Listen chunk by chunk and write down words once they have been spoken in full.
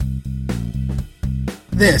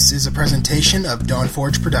This is a presentation of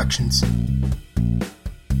Dawnforge Productions.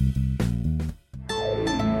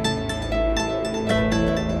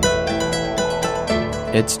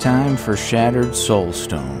 It's time for Shattered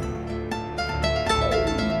Soulstone,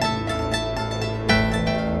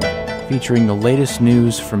 featuring the latest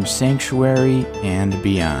news from Sanctuary and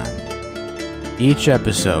beyond. Each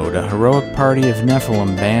episode, a heroic party of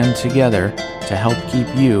Nephilim band together to help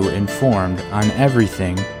keep you informed on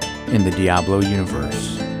everything in the Diablo universe.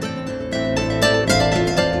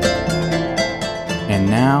 And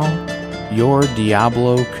now, your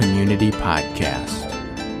Diablo Community Podcast.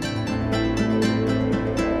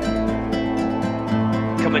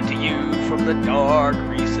 Coming to you from the dark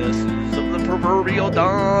recesses of the proverbial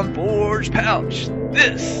Dawnforge pouch.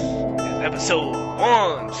 This is episode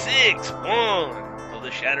 161 of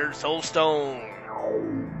the Shattered Soulstone.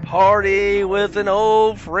 Party with an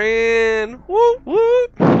old friend. Whoop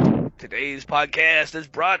whoop. Today's podcast is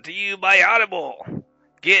brought to you by Audible.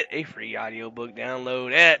 Get a free audiobook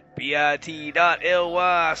download at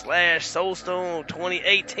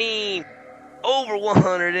bit.ly/Soulstone2018. Over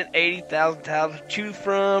 180,000 titles to choose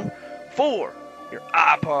from for your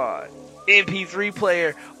iPod, MP3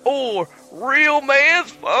 player, or real man's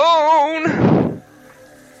phone.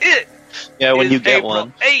 It when is you get April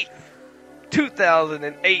one. 8th,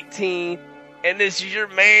 2018, and this is your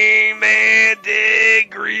main man,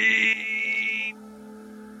 Dick Green.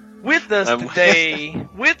 With us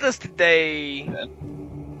today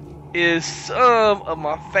is some of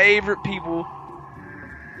my favorite people.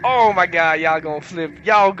 Oh my God, y'all gonna flip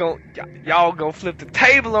the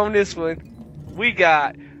table on this one. We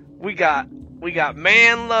got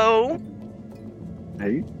Manlow.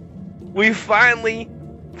 Hey. We finally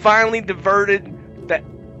diverted the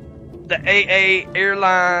AA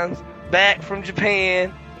Airlines back from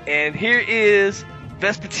Japan, and here is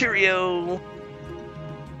Vespaterio.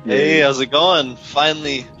 Hey, how's it going?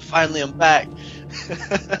 Finally I'm back.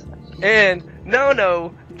 And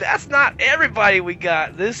no, that's not everybody we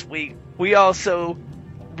got this week. We also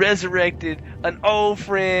resurrected an old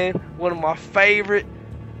friend, one of my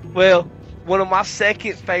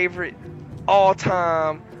second favorite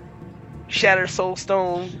all-time Shattered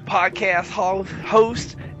Soulstone podcast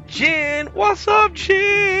host, Jen. What's up,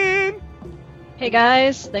 Jen? Hey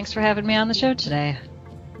guys, thanks for having me on the show today.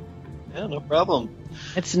 Yeah, no problem.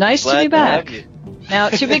 It's nice Glad to be back. have you. Now,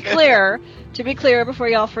 to be clear, before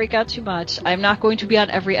y'all freak out too much, I'm not going to be on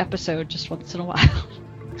every episode, just once in a while.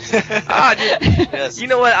 Yes. You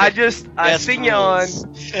know what? I seen you on. rules.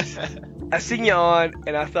 I seen you on,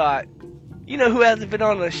 and I thought, you know who hasn't been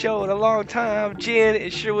on the show in a long time? Jen.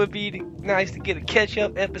 It sure would be nice to get a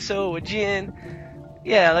catch-up episode with Jen.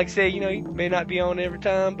 Yeah, like I say, you may not be on every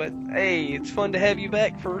time, but hey, it's fun to have you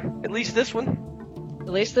back for at least this one. At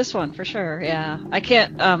least this one, for sure, yeah. I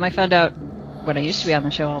can't, I found out when I used to be on the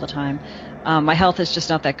show all the time, my health is just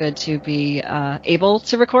not that good to be able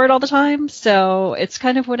to record all the time, so it's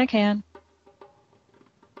kind of when I can.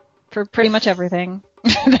 For pretty much everything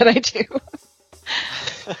that I do.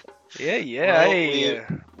 Yeah. Well, Hey,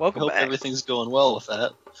 welcome Hope back. everything's going well with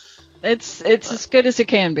that. It's as good as it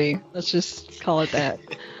can be. Let's just call it that.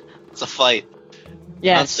 It's a fight.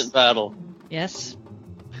 Yes. Constant battle. Yes.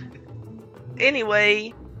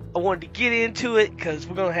 Anyway, I wanted to get into it because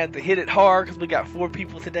we're going to have to hit it hard because we got 4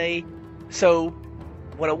 people today. So,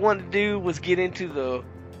 what I wanted to do was get into the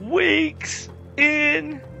weeks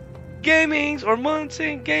in gamings or months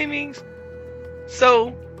in gamings.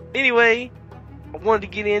 So, anyway, I wanted to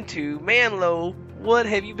get into Manlow. What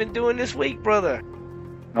have you been doing this week, brother?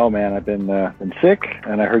 Oh man, I've been sick,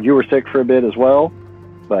 and I heard you were sick for a bit as well.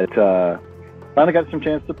 But finally got some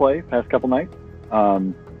chance to play past couple nights,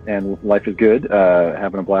 and life is good.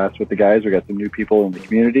 Having a blast with the guys. We got some new people in the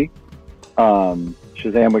community.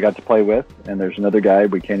 Shazam we got to play with, and there's another guy,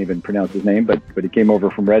 we can't even pronounce his name, but he came over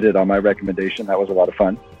from Reddit on my recommendation. That was a lot of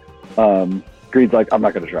fun. Greed's like, I'm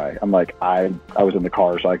not going to try. I'm like, I was in the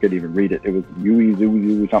car, so I couldn't even read it. It was Yui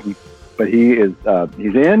Zui something. But he's in,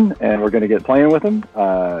 and we're going to get playing with him.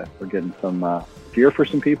 We're getting some gear for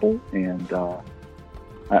some people, and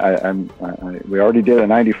we already did a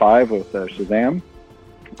 95 with Shazam.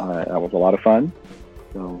 That was a lot of fun.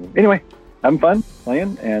 So anyway, having fun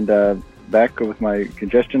playing, and back with my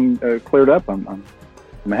congestion cleared up. I'm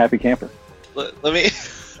a happy camper. Let me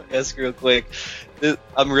ask real quick.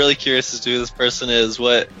 I'm really curious as to who this person is.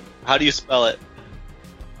 How do you spell it?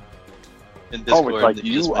 In Discord, it's like that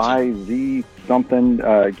you just mentioned? UIZ something.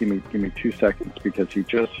 Give me 2 seconds because he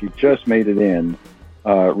just made it in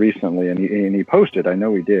recently, and he posted. I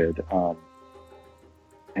know he did.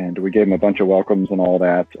 And we gave him a bunch of welcomes and all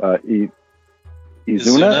that.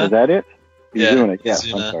 Izuna, is that it? Izuna, yes,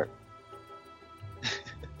 Izuna. I'm sorry.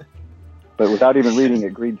 But without even reading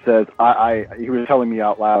it, Greed says, he was telling me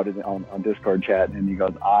out loud on Discord chat, and he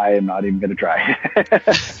goes, I am not even going to try.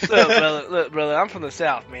 Look, brother, I'm from the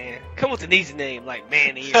South, man. Come with an easy name like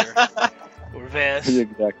Man-Eater, or Vest,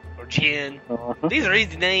 Exactly. or Jin. Uh-huh. These are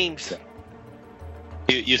easy names.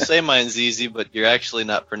 You say mine's easy, but you're actually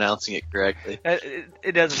not pronouncing it correctly.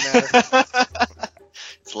 It doesn't matter.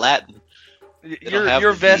 It's Latin. don't have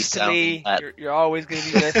You're the V Vest to sound me. in Latin. You're always going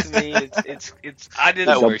to be Vest to me. It's. I did.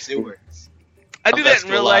 That works. It works. I do I'm that Vest in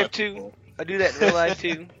to a real lot life of too. people. I do that in real life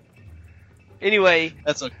too. Anyway,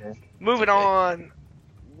 That's okay. moving on.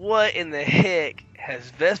 What in the heck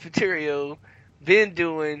has Vespaterio been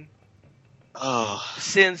doing Oh,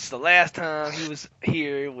 since the last time he was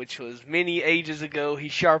here, which was many ages ago? He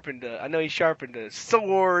sharpened a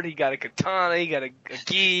sword, he got a katana, he got a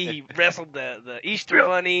gi, he wrestled the Easter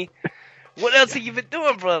Bunny. What else have you been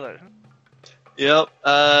doing, brother? yep.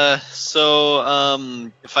 So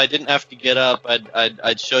if I didn't have to get up,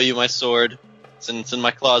 I'd show you my sword. It's in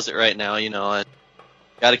my closet right now. You know, I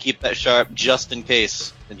got to keep that sharp just in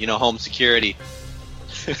case. And home security.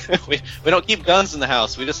 we don't keep guns in the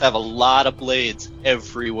house. We just have a lot of blades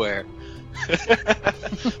everywhere.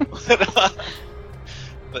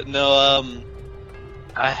 But no,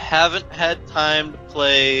 I haven't had time to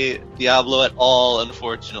play Diablo at all,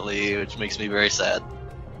 unfortunately, which makes me very sad.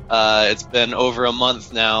 It's been over a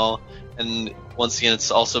month now, and once again,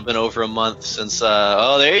 it's also been over a month since.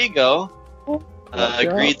 Oh, there you go.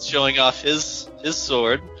 Greed's showing off his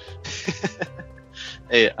sword.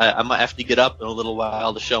 Hey, I might have to get up in a little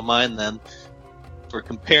while to show mine then. We're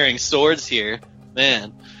comparing swords here,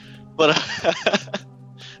 man. But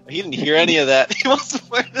he didn't hear any of that. He must have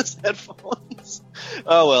wearing his headphones.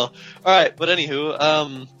 Oh well. All right. But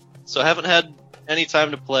anywho, so I haven't had any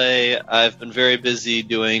time to play. I've been very busy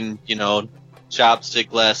doing,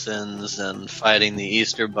 chopstick lessons and fighting the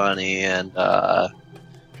Easter Bunny, and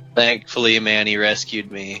thankfully Manny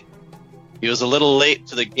rescued me. He was a little late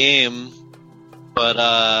to the game, but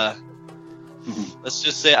let's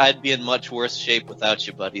just say I'd be in much worse shape without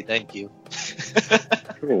you, buddy. Thank you.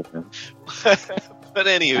 Cool, man. But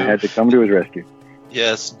anywho, I had to come to his rescue.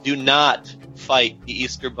 yes, do not fight the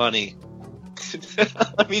Easter Bunny.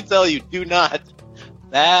 Let me tell you, do not.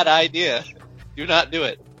 Bad idea. Do not do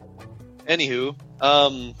it. Anywho,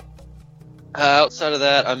 outside of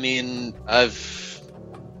that, I mean, I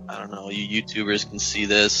don't know, you YouTubers can see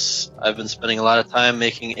this. I've been spending a lot of time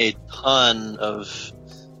making a ton of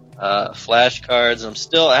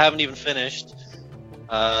flashcards. I haven't even finished.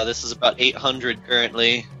 This is about 800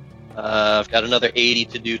 currently. I've got another 80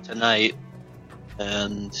 to do tonight,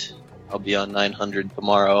 and I'll be on 900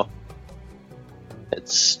 tomorrow.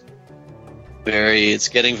 It's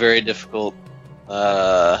getting very difficult.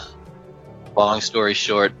 Long story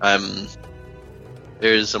short, I'm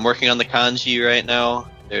working on the kanji right now.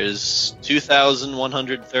 There's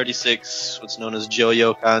 2,136 what's known as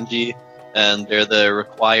Joyo kanji, and they're the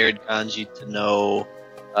required kanji to know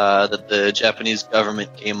that the Japanese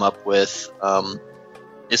government came up with.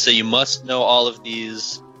 They say you must know all of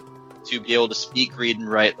these to be able to speak, read, and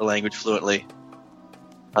write the language fluently.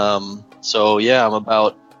 So yeah, I'm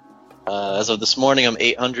about, as of this morning, I'm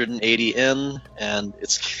 880 in, and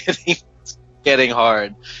it's getting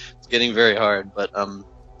hard. It's getting very hard, but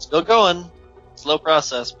still going. Slow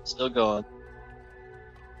process, but still going.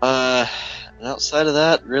 And outside of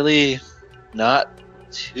that, really not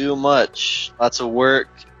too much. Lots of work.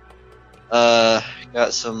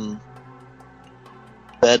 Got some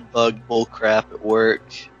bed bug bullcrap at work.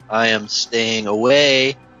 I am staying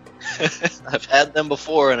away. I've had them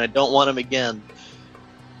before, and I don't want them again.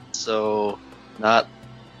 So, let's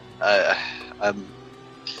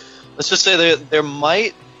just say there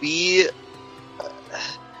might be.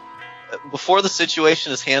 Before the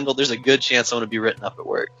situation is handled, there's a good chance I'm going to be written up at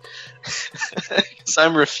work. Because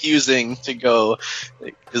I'm refusing to go.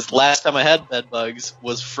 Because last time I had bed bugs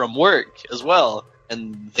was from work as well,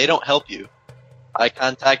 and they don't help you. I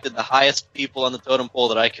contacted the highest people on the totem pole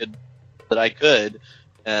that I could,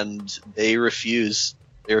 and they refused.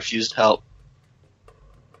 They refused help.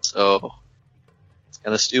 So it's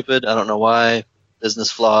kind of stupid. I don't know why.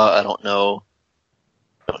 Business flaw. I don't know.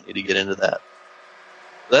 Don't need to get into that.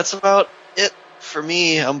 That's about it for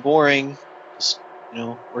me. I'm boring. Just,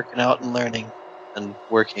 working out and learning and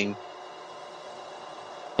working.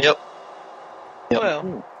 Yep.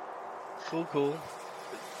 Well, cool.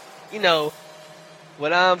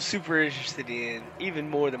 What I'm super interested in, even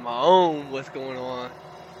more than my own what's going on,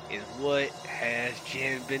 is what has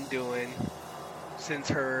Jen been doing since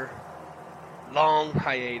her long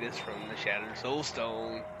hiatus from the Shattered Soul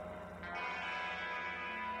Stone.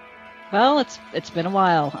 Well, it's been a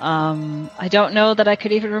while. I don't know that I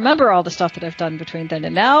could even remember all the stuff that I've done between then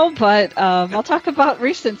and now, but I'll talk about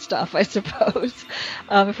recent stuff, I suppose.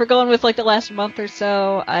 If we're going with like the last month or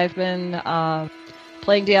so, I've been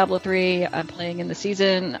playing Diablo 3. I'm playing in the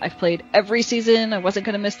season. I've played every season. I wasn't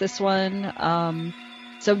going to miss this one.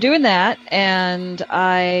 So I'm doing that, and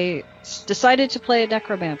I decided to play a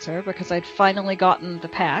Necromancer because I'd finally gotten the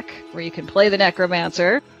pack where you can play the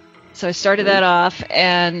Necromancer. So I started that off,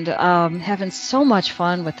 and having so much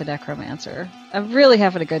fun with the Necromancer. I'm really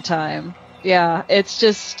having a good time. Yeah,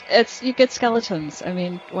 you get skeletons. I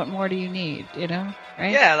mean, what more do you need, you know?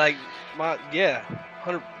 Right? Yeah,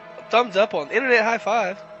 100 thumbs up on internet high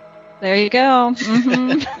five. There you go.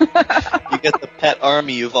 Mm-hmm. You get the pet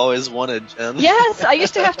army you've always wanted, Jen. Yes, I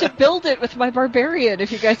used to have to build it with my barbarian,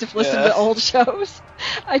 if you guys have listened to old shows.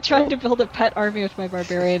 I tried to build a pet army with my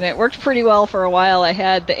barbarian, and it worked pretty well for a while. I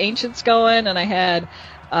had the ancients going, and I had,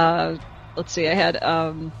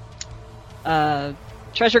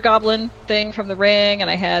 treasure goblin thing from the ring,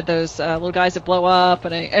 and I had those little guys that blow up,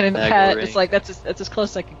 and in the pet, it's like that's as close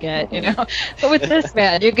as I could get, you know. But with this,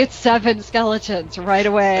 man, you get 7 skeletons right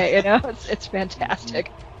away, you know. It's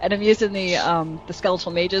fantastic, and I'm using the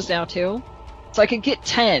skeletal mages now too, so I can get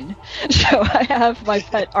 10. So I have my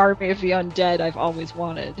pet army of the undead I've always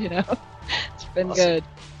wanted, you know. It's been good.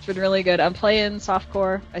 It's been really good. I'm playing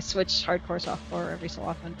softcore. I switch hardcore softcore every so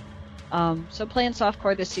often. So I'm playing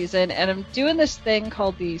softcore this season, and I'm doing this thing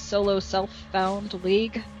called the Solo Self-Found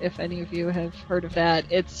League, if any of you have heard of that.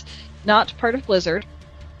 It's not part of Blizzard.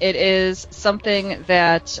 It is something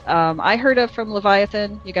that I heard of from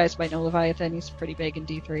Leviathan. You guys might know Leviathan. He's pretty big in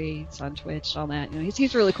D3. He's on Twitch, all that. You know,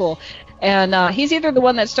 he's really cool. And he's either the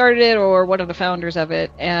one that started it or one of the founders of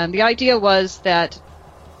it. And the idea was that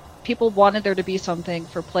people wanted there to be something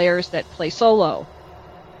for players that play solo,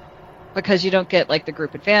 because you don't get like the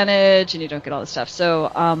group advantage and you don't get all this stuff.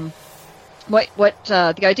 So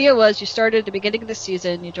the idea was, you started at the beginning of the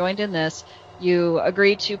season, you joined in this, you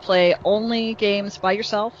agreed to play only games by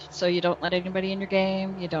yourself, so you don't let anybody in your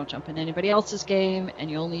game, you don't jump in anybody else's game,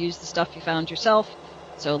 and you only use the stuff you found yourself.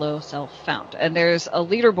 Solo self-found. And there's a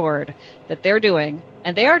leaderboard that they're doing,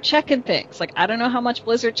 and they are checking things. Like, I don't know how much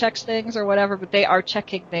Blizzard checks things or whatever, but they are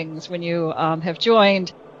checking things when you have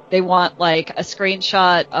joined. They want like a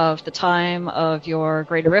screenshot of the time of your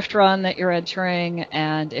Greater Rift run that you're entering,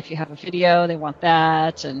 and if you have a video, they want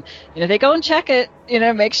that, and you know, they go and check it, you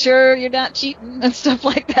know, make sure you're not cheating and stuff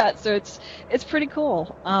like that. So it's pretty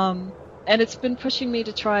cool. And it's been pushing me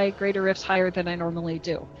to try Greater Rifts higher than I normally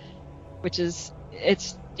do, which is,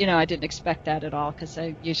 you know, I didn't expect that at all, because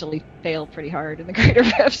I usually fail pretty hard in the Greater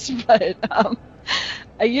Rifts, but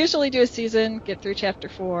I usually do a season, get through chapter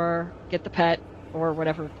 4, get the pet, or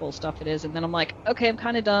whatever cool stuff it is, and then I'm like, okay, I'm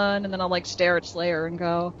kind of done, and then I'll like stare at Slayer and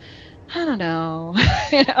go, I don't know,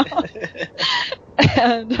 you know.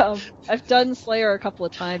 And I've done Slayer a couple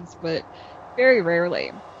of times, but very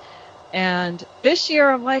rarely. And this year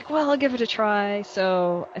I'm like, well, I'll give it a try.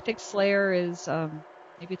 So I think Slayer is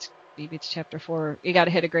maybe it's chapter 4. You got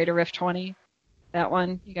to hit a Greater Rift 20. That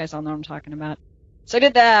one, you guys all know what I'm talking about. So I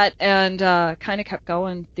did that, and kind of kept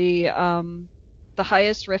going. The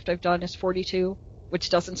highest rift I've done is 42,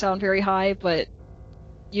 which doesn't sound very high, but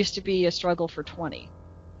used to be a struggle for 20.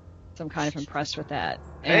 So I'm kind of impressed with that.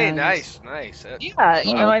 Hey, and, nice. Yeah,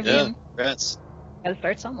 you know, I mean, congrats. gotta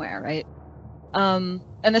start somewhere, right?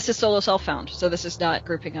 And this is solo self-found, so this is not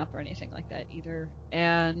grouping up or anything like that either.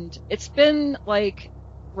 And it's been like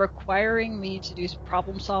requiring me to do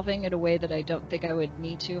problem solving in a way that I don't think I would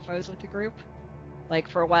need to if I was with a group. Like,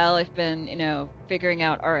 for a while I've been, you know, figuring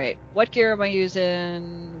out, all right, what gear am I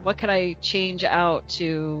using? What can I change out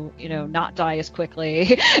to, you know, not die as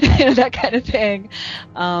quickly? You know, that kind of thing.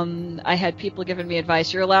 I had people giving me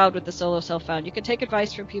advice. You're allowed with the solo self-found. You can take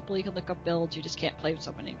advice from people. You can look up builds. You just can't play with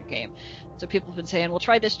someone in your game. So people have been saying, well,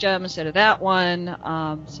 try this gem instead of that one.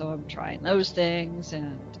 So I'm trying those things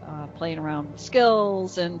and playing around with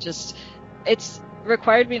skills, and just, it's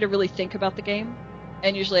required me to really think about the game.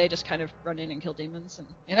 And usually I just kind of run in and kill demons, and,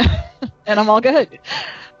 you know, and I'm all good.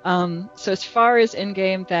 So as far as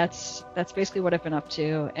in-game, that's basically what I've been up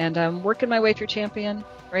to. And I'm working my way through Champion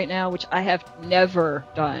right now, which I have never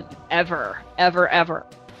done, ever.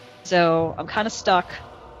 So I'm kind of stuck,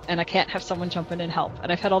 and I can't have someone jump in and help.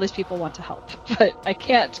 And I've had all these people want to help, but I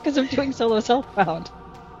can't because I'm doing solo self-found.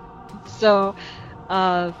 So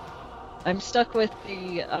I'm stuck with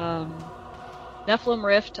the Nephilim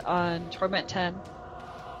Rift on Torment 10.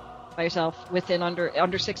 By yourself within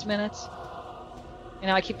under 6 minutes. You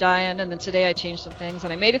know, I keep dying, and then today I changed some things,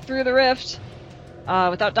 and I made it through the rift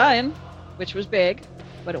without dying, which was big.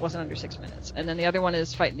 but it wasn't under 6 minutes. And then the other one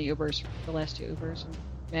is fighting the Ubers, the last 2 Ubers. And,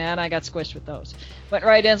 man, I got squished with those. Went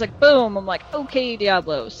right in, it's like, boom! I'm like, okay,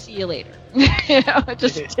 Diablo, see you later. It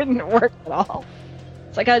just didn't work at all.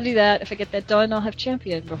 So I gotta do that. If I get that done, I'll have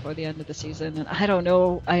champion before the end of the season. And I don't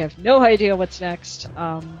know, I have no idea what's next.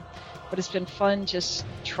 But it's been fun just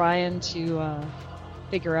trying to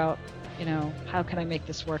figure out, how can I make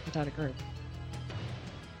this work without a group.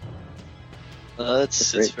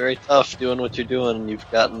 It's very tough doing what you're doing. You've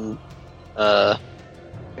gotten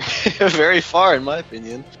very far, in my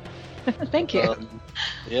opinion. Thank you.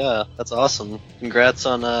 Yeah, that's awesome. Congrats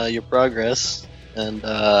on your progress. And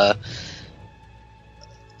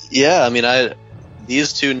yeah, I mean,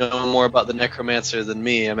 these two know more about the Necromancer than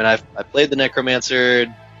me. I mean, I played the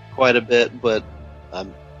Necromancer quite a bit, but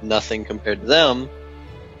I'm nothing compared to them.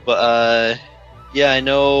 But yeah, I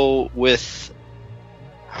know with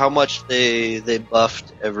how much they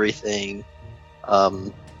buffed everything.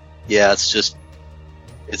 Yeah,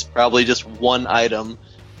 it's probably just one item.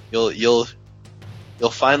 You'll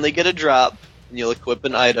finally get a drop, and you'll equip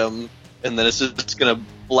an item, and then it's gonna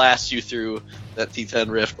blast you through that T10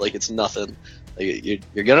 Rift like it's nothing. Like,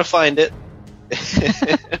 you're gonna find it,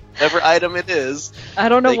 whatever item it is. I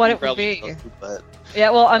don't know what it would be. But,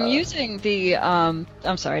 yeah, well, I'm using the. I'm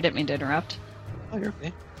sorry, I didn't mean to interrupt. Oh, you're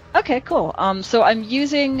okay. Okay, cool. So I'm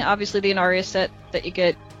using obviously the Inaria set that you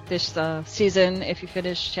get this season if you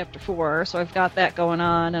finish Chapter 4. So I've got that going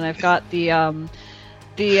on, and I've got the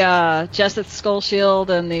Jesseth's Skull Shield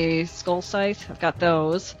and the Skull Scythe. I've got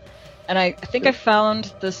those, and I think I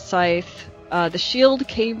found the scythe. The shield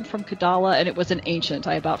came from Kadala, and it was an ancient.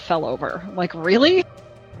 I about fell over. I'm like, really?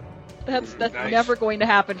 That's Nice. never going to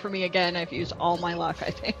happen for me again. I've used all my luck,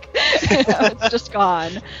 I think. It's just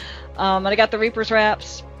gone. And I got the Reaper's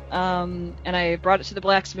Wraps, and I brought it to the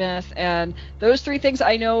blacksmith, and those 3 things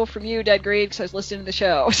I know from you, Dead Greed, because I was listening to the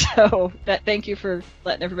show. So thank you for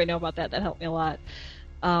letting everybody know about that. That helped me a lot.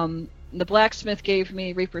 The blacksmith gave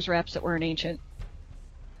me Reaper's Wraps that were an ancient,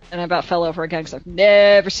 and I about fell over again because I've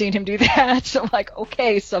never seen him do that. So I'm like,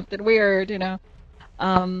 okay, something weird, Yeah,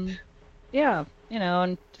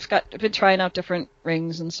 and I've been trying out different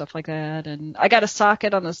rings and stuff like that, and I got a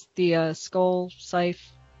socket on the Skull Scythe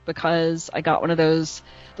because I got one of those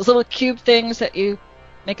little cube things that you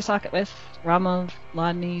make a socket with. Rama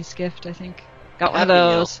Ladni's gift, I think. Got one of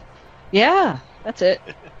those. Yeah, that's it.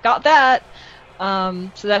 Got that.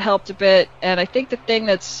 So that helped a bit, and I think the thing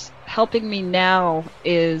that's helping me now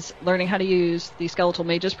is learning how to use the skeletal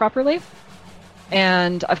mages properly.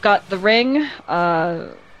 And I've got the ring.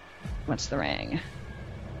 What's the ring?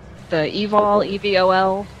 The Evol,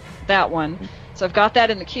 EVOL, that one. So I've got that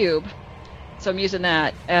in the cube. So I'm using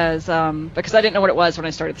that as because I didn't know what it was when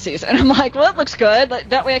I started the season. I'm like, well, it looks good.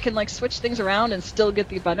 That way I can switch things around and still get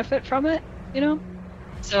the benefit from it,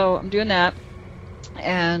 So I'm doing that,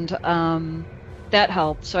 and that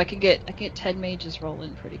helped. So I can get 10 mages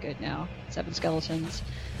rolling pretty good now. 7 skeletons.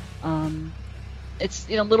 It's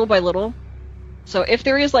little by little. So if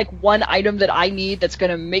there is one item that I need that's going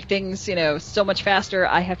to make things so much faster,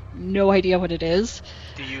 I have no idea what it is.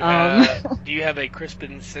 Do you have a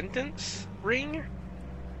Crispin Sentence ring?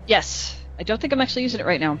 Yes. I don't think I'm actually using it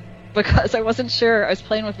right now because I wasn't sure. I was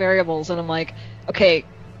playing with variables, and I'm like, okay,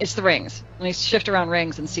 it's the rings. Let me shift around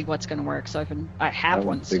rings and see what's going to work. So I have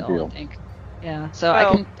one still, deal. I think. Yeah. So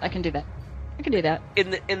Well, I can do that. I can do that.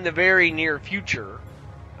 In the very near future,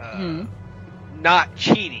 not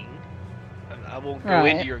cheating. I won't go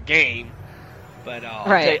into your game, but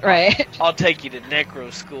I'll take you to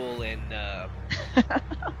Necro School, and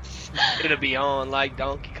it'll be on like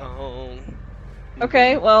Donkey Kong.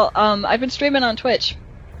 Okay, well, I've been streaming on Twitch.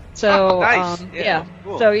 So, nice. yeah.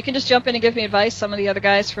 Cool. So you can just jump in and give me advice. Some of the other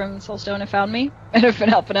guys from Soulstone have found me and have been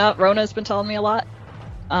helping out. Rona's been telling me a lot.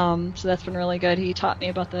 So that's been really good. He taught me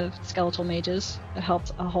about the skeletal mages. It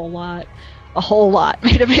helped a whole lot.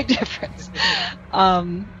 Made a big difference.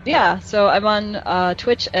 Yeah, so I'm on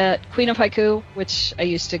Twitch at Queen of Haiku, which I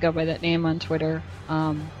used to go by that name on Twitter.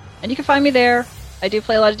 And you can find me there. I do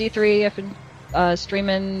play a lot of D3. I've been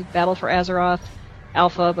streaming Battle for Azeroth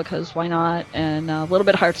Alpha, because why not? And a little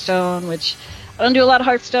bit of Hearthstone, which I don't do a lot of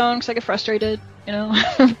Hearthstone because I get frustrated,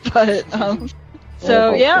 But,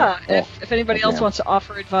 so yeah, if anybody else wants to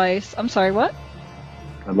offer advice. I'm sorry, what?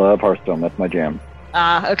 I love Hearthstone. That's my jam.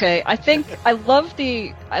 Okay. I think I love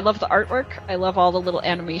the artwork. I love all the little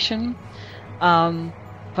animation.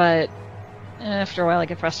 But after a while I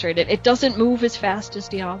get frustrated. It doesn't move as fast as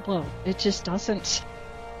Diablo. It just doesn't.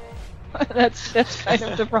 That's kind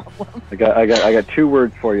of the problem. I got 2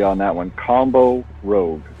 words for you on that one. Combo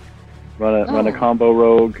rogue. Run a combo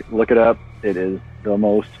rogue. Look it up. It is the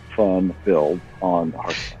most fun build on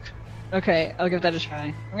Hearthstone. Okay, I'll give that a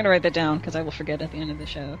try. I'm gonna write that down because I will forget at the end of the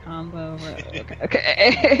show. Combo Rogue.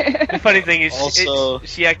 Okay. The funny thing is, Also-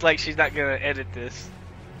 she acts like she's not gonna edit this.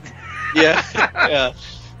 Yeah, yeah.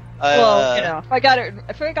 Well, if I got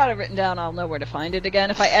it written down, I'll know where to find it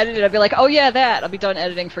again. If I edit it, I'll be like, oh yeah, that. I'll be done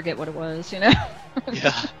editing, forget what it was, Yeah.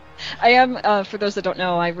 I am, for those that don't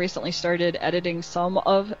know, I recently started editing some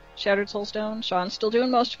of Shattered Soulstone. Sean's still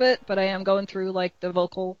doing most of it, but I am going through, like, the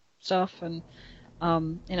vocal stuff and,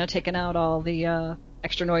 taking out all the,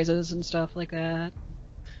 extra noises and stuff like that.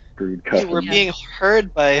 Greed Hey, we're custom. being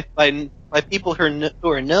heard by people who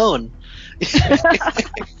are known.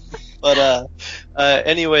 But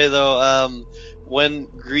anyway, though, when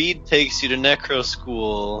Greed takes you to Necro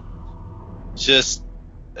School, he's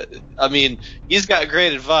got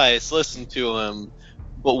great advice. Listen to him.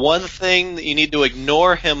 But one thing that you need to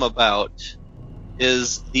ignore him about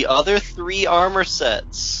is the other 3 armor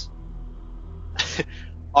sets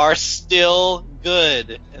are still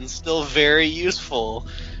good and still very useful.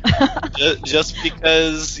 Just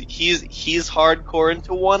because he's hardcore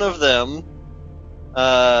into one of them.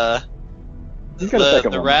 He's got a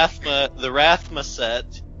second The one. Rathma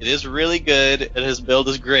set, it is really good, and his build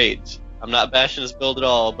is great. I'm not bashing his build at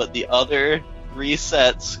all, but the other 3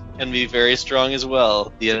 sets can be very strong as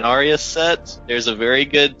well. The Inarius set, there's a very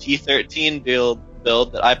good T13 build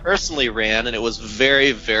that I personally ran, and it was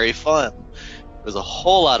very, very fun. It was a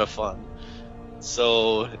whole lot of fun.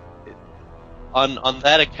 So, on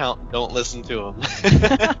that account, don't listen to him.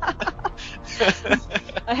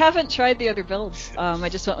 I haven't tried the other builds. I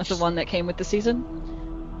just went with the one that came with the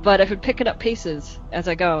season. But I would pick it up pieces as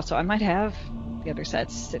I go, so I might have the other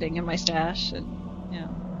sets sitting in my stash. And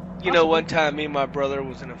You know, one time me and my brother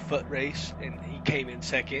was in a foot race, and he came in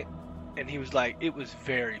second, and he was like, it was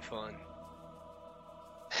very fun.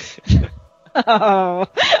 Oh.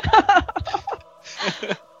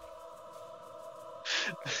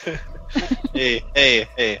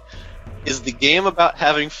 Hey. Is the game about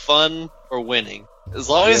having fun or winning? As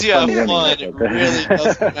long as you Yeah, have fun fun, winning, it okay. really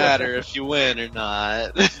doesn't matter if you win or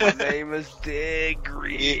not. My name is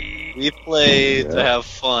Degree. We play to Yeah. have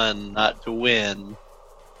fun, not to win.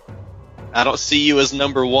 I don't see you as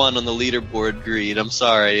number 1 on the leaderboard, Greed. I'm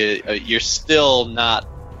sorry. You're still not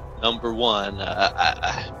number 1.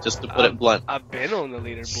 Just to put it blunt. I've been on the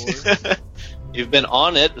leaderboard. You've been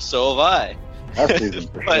on it, so have I. Last season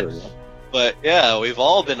for But- sure. Yeah. But yeah, we've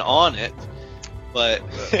all been on it. But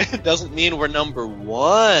it doesn't mean we're number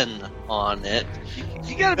 1 on it.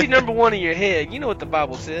 You gotta be number 1 in your head. You know what the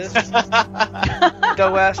Bible says.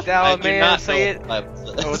 Though ask thou I a do man not say know it, what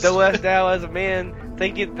the Bible or says. though ask thou as a man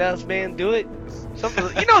think it, thou as man do it. Something.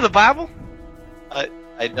 You know the Bible. I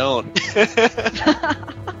don't.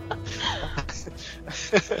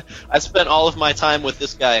 I spent all of my time with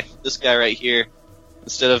this guy right here,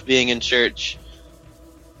 instead of being in church.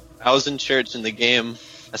 I was in church in the game.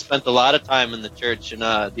 I spent a lot of time in the church in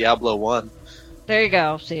Diablo 1. There you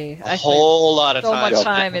go. See, A whole lot of so time. much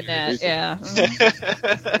time in that. Yeah.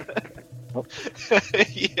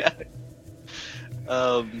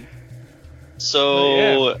 Yeah. So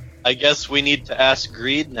Yeah. I guess we need to ask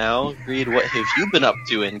Greed now. Greed, what have you been up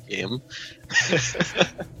to in game?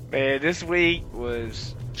 Man, this week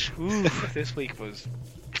was.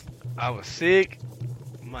 I was sick.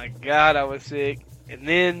 My God, I was sick. And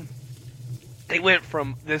then they went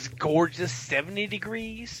from this gorgeous 70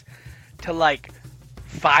 degrees to like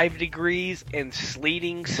 5 degrees and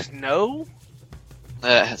sleeting snow.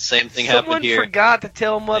 Same thing Someone happened here. forgot to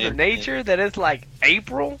tell Mother Same Nature thing. that it's like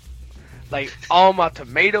April. Like all my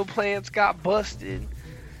tomato plants got busted.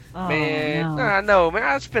 Oh, Man, no. I know, man.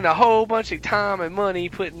 I spent a whole bunch of time and money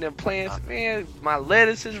putting them plants. Man, my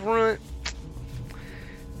lettuce is ruined.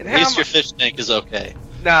 And At least your fish tank is okay.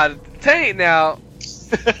 Nah, the tank now.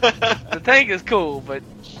 The tank is cool, but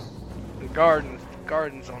the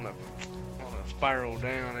garden's on a spiral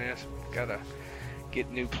down. I guess gotta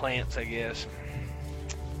get new plants, I guess.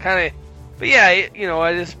 Kind of, but yeah,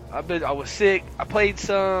 I was sick. I played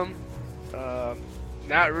some,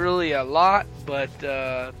 not really a lot, but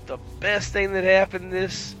the best thing that happened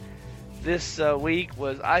this week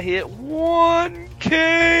was I hit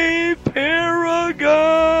 1K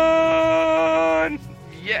Paragon.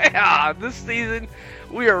 Yeah, this season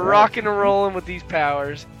we are rocking and rolling with these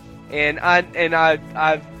powers, and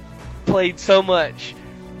I've played so much.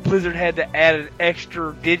 Blizzard had to add an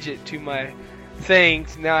extra digit to my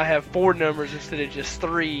things. Now I have 4 numbers instead of just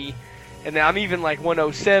 3, and now I'm even like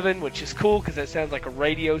 107, which is cool because that sounds like a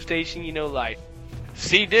radio station, like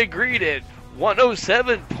C. Dick greeted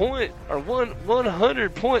 107 point or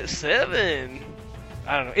 100.7.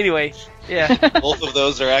 I don't know. Anyway, yeah. Both of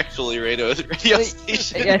those are actually radio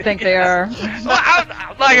stations. Yeah, I think they are. Well,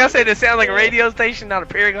 like I said, it sounds like a radio station, not a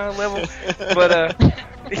Paragon level. But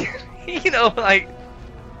you know, like,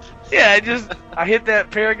 yeah, I hit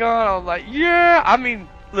that Paragon. I was like, yeah. I mean,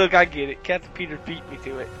 look, I get it. Captain Peter beat me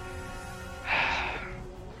to it.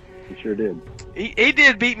 He sure did. He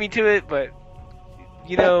did beat me to it, but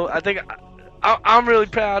you know, I think I'm really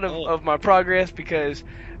proud of my progress because,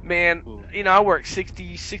 man, you know, I work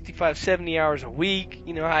 60, 65, 70 hours a week.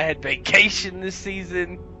 You know, I had vacation this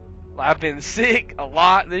season. I've been sick a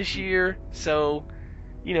lot this year. So,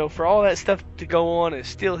 you know, for all that stuff to go on and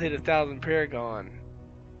still hit 1,000 Paragon,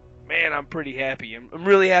 man, I'm pretty happy. I'm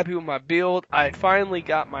really happy with my build. I finally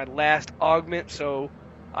got my last augment, so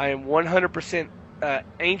I am 100%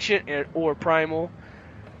 ancient or primal,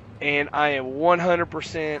 and I am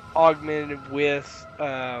 100% augmented with,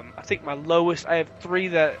 I think my lowest, I have 3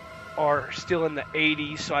 that are still in the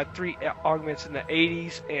 80s, so I have 3 augments in the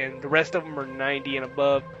 80s, and the rest of them are 90 and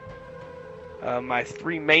above. My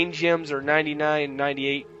 3 main gems are 99 and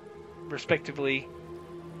 98, respectively.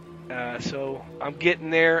 So I'm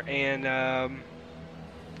getting there, and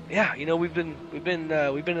yeah, you know, we've been in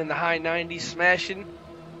the high 90s smashing.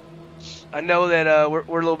 I know that we're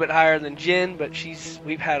a little bit higher than Jen, but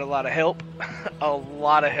we've had a lot of help, a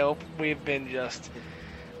lot of help. We're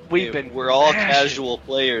all casual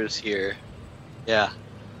players here. Yeah,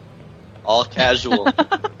 all casual.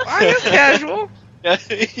 I am casual.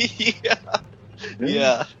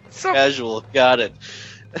 Yeah. So, Casual. Got it.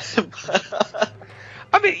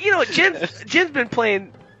 I mean, you know, Jen's been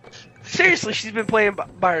playing. Seriously, she's been playing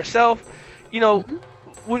by herself. You know,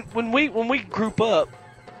 when we group up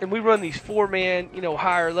and we run these 4-man, you know,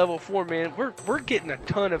 higher level 4-man, we're getting a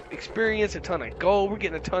ton of experience, a ton of gold. We're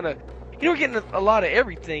getting a ton of, you know, we're getting a lot of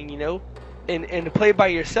everything, you know. And to play by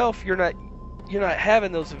yourself, you're not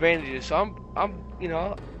having those advantages. So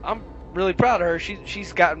I'm really proud of her.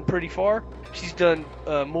 She's gotten pretty far. She's done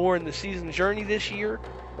more in the season journey this year,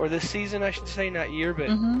 or this season, I should say, not year, but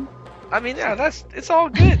I mean, yeah, it's all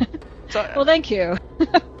good. So, well, thank you.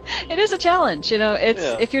 It is a challenge, you know.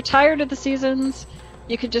 If you're tired of the seasons,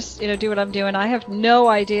 you could just, you know, do what I'm doing. I have no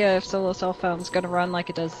idea if Solo Self-Found's going to run like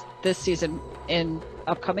it does this season in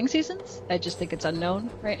upcoming seasons. I just think it's unknown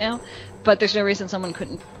right now. But there's no reason someone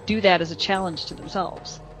couldn't do that as a challenge to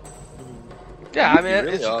themselves. Yeah, I mean,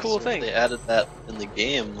 really it's a cool thing. They added that in the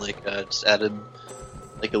game, like just added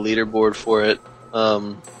like a leaderboard for it.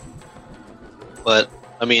 But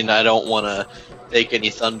I mean, I don't want to take any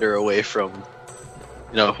thunder away from,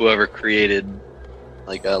 you know, whoever created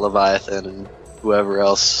like Leviathan and whoever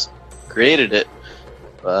else created it.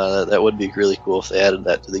 That would be really cool if they added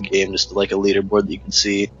that to the game, just like a leaderboard that you can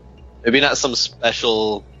see. Maybe not some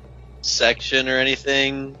special section or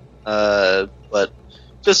anything, but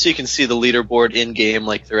just so you can see the leaderboard in game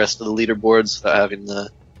like the rest of the leaderboards without having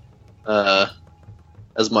the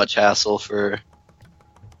as much hassle for,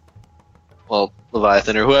 well,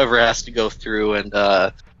 Leviathan or whoever has to go through and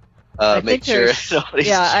make sure nobody's...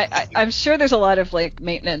 Yeah, I'm sure there's a lot of like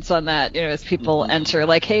maintenance on that, you know, as people enter,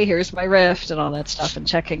 like, hey, here's my rift and all that stuff, and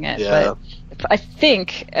checking it. Yeah. But I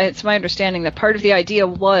think it's my understanding that part of the idea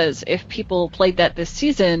was if people played that this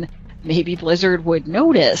season, maybe Blizzard would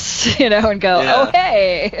notice, you know, and go, oh,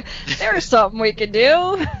 hey, there's something we can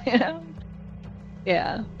do, you know?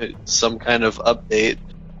 Yeah. Some kind of update.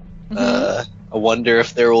 I wonder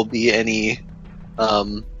if there will be any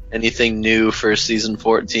anything new for season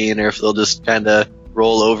 14, or if they'll just kind of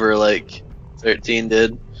roll over like 13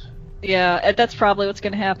 did. Yeah, that's probably what's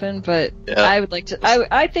going to happen, but I would like to...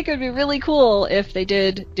 I think it would be really cool if they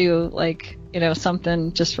did do, like, you know,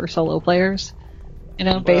 something just for solo players, you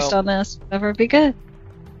know, based on this. Whatever would be good.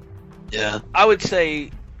 Yeah. I would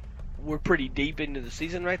say we're pretty deep into the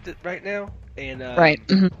season right now, and right.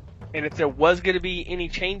 And if there was going to be any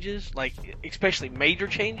changes, like especially major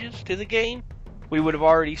changes to the game, we would have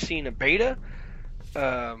already seen a beta.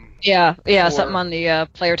 Something on the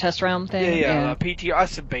player test realm thing. Yeah. PTR. I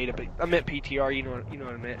said beta, but I meant PTR. You know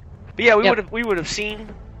what I meant. But yeah, we would have seen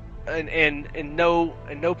and no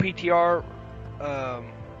PTR. I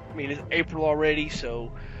mean, it's April already,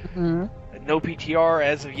 so no PTR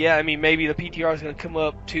as of yet. I mean, maybe the PTR is going to come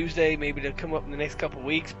up Tuesday. Maybe it'll come up in the next couple of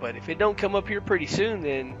weeks. But if it don't come up here pretty soon,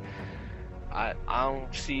 then I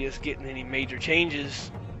don't see us getting any major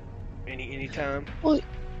changes any time. Well,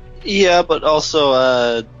 yeah, but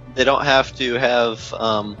also they don't have to have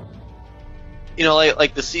you know,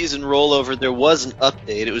 like the season rollover. There was an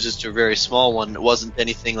update. It was just a very small one. It wasn't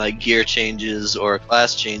anything like gear changes or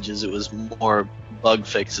class changes. It was more bug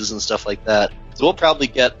fixes and stuff like that. So we'll probably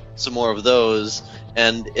get some more of those.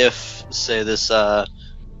 And if, say, this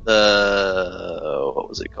what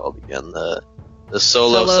was it called again? The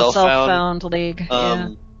solo self-found league.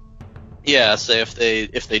 Yeah. So if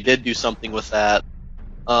they did do something with that,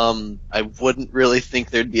 I wouldn't really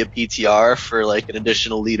think there'd be a PTR for like an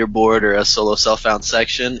additional leaderboard or a solo self-found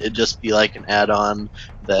section. It'd just be like an add-on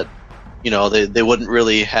that, they wouldn't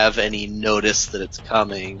really have any notice that it's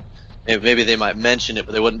coming. Maybe they might mention it,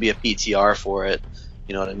 but there wouldn't be a PTR for it.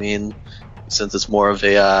 You know what I mean? Since it's more of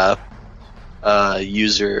a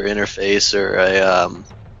user interface or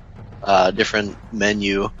a different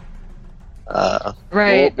menu.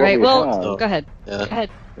 Right. Well, go ahead. Yeah. Go ahead.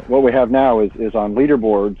 What we have now is on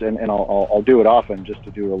leaderboards, and I'll do it often just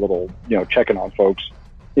to do a little checking on folks.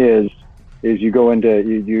 Is you go into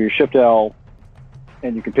you shift L,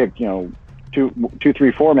 and you can pick 2,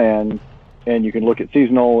 3, 4 man, and you can look at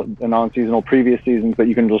seasonal and non-seasonal previous seasons, but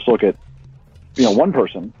you can just look at one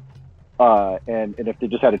person. And if they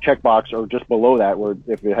just had a checkbox or just below that, where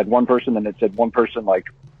if it had one person, then it said one person like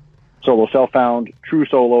solo self-found, true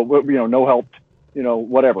solo, no helped,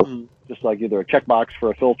 whatever. Mm-hmm. Just like either a checkbox for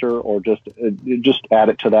a filter or just add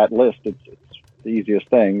it to that list. It's the easiest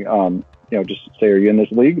thing. Just say, are you in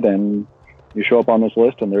this league? Then you show up on this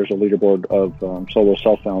list, and there's a leaderboard of solo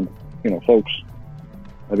self-found, folks.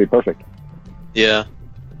 That'd be perfect. Yeah.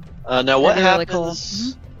 Now what really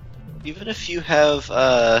happens even if you have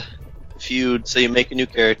say you make a new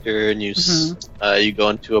character and you you go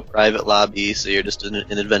into a private lobby, so you're just in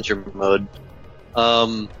adventure mode.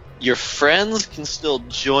 Your friends can still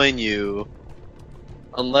join you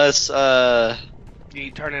unless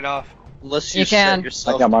you turn it off. Unless you set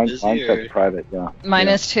yourself mine's set private, yeah. Mine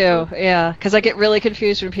is too, yeah. Because I get really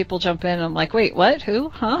confused when people jump in and I'm like, wait, what? Who?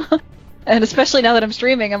 Huh? And especially now that I'm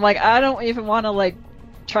streaming, I'm like, I don't even want to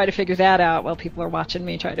try to figure that out while people are watching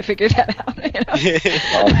me try to figure that out.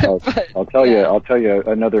 I'll tell you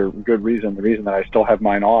another good reason. The reason that I still have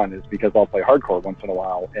mine on is because I'll play hardcore once in a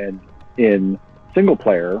while, and in single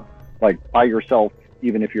player, like by yourself,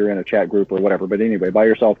 even if you're in a chat group or whatever, but anyway, by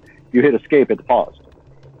yourself, you hit escape, it's paused.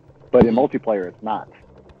 But in multiplayer, it's not.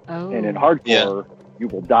 Oh. And in hardcore, you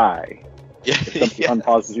will die if somebody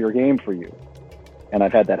unpauses your game for you. And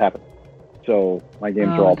I've had that happen. So my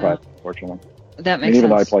games are all private, unfortunately. That makes even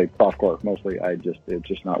sense. though I play softcore mostly, it's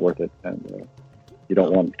just not worth it. And you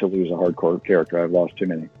don't want to lose a hardcore character. I've lost too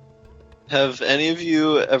many. Have any of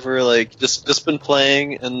you ever just been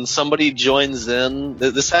playing and somebody joins in?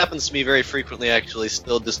 This happens to me very frequently, actually.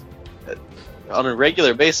 Still, just on a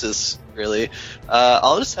regular basis, really.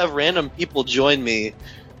 I'll just have random people join me,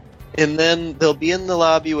 and then they'll be in the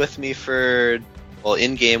lobby with me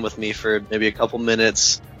in game with me for maybe a couple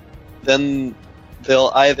minutes. Then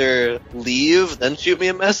they'll either leave, then shoot me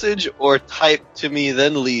a message, or type to me,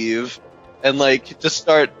 then leave, and just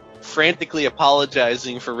start frantically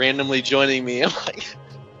apologizing for randomly joining me. I'm like,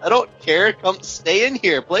 I don't care. Come stay in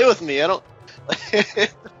here, play with me. I don't.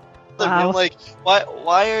 Wow. I'm like,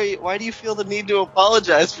 why do you feel the need to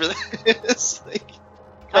apologize for this?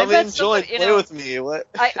 Come in, join, play with me. What?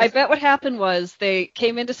 I bet what happened was they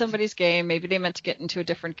came into somebody's game. Maybe they meant to get into a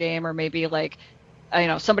different game, or maybe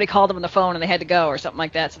somebody called them on the phone and they had to go or something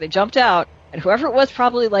like that. So they jumped out, and whoever it was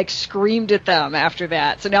probably screamed at them after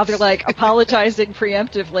that. So now they're apologizing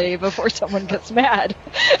preemptively before someone gets mad.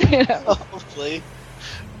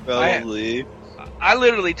 Probably. I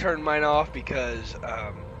literally turned mine off because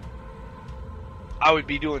I would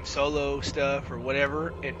be doing solo stuff or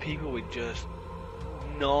whatever, and people would just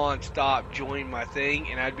non-stop join my thing,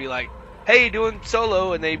 and I'd be like, hey, doing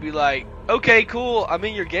solo, and they'd be like, okay, cool, I'm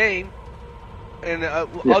in your game. And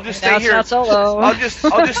I'll just stay here. Not solo. I'll just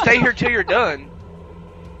stay here till you're done.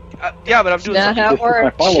 Yeah, but I'm doing. Not how it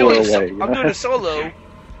works. I'm doing a solo,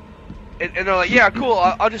 and they're like, "Yeah, cool.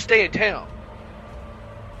 I'll just stay in town."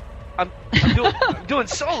 I'm doing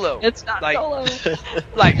solo. It's not solo.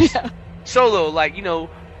 Solo,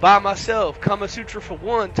 by myself, Kama Sutra for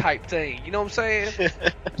one type thing. You know what I'm saying?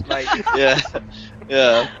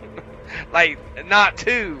 Yeah. Not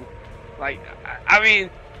two. I mean.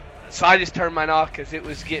 So I just turned mine off because it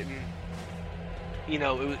was getting, it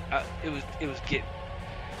was getting,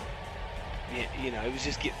 it was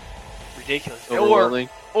just getting ridiculous.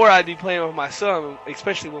 Or I'd be playing with my son,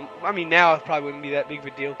 especially now it probably wouldn't be that big of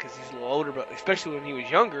a deal because he's a little older, but especially when he was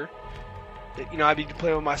younger, I'd be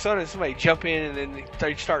playing with my son and somebody jump in and then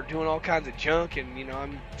they start doing all kinds of junk, and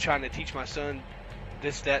I'm trying to teach my son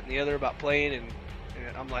this, that, and the other about playing,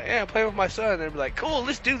 and I'm like, yeah, I'm playing with my son, and they'd be like, cool,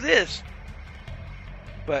 let's do this.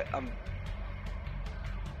 But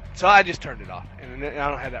so I just turned it off, and I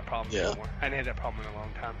don't have that problem anymore. I hadn't had that problem in a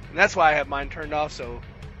long time, and that's why I have mine turned off. So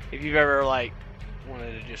if you've ever wanted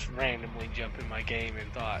to just randomly jump in my game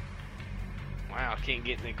and thought, Wow, can't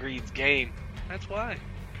get in Greed's game. That's why.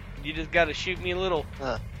 You just gotta shoot me a little,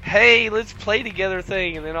 Huh. hey, let's play together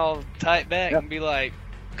thing, and then I'll type back Yep. and be like,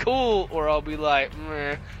 cool, or I'll be like,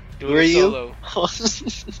 meh, do Who it are you? solo.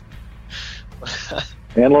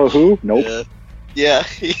 Manlo who? Nope. Yeah.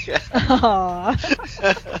 Yeah. Aw.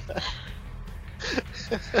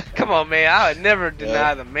 Come on, man, I would never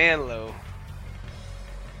deny the Manlo.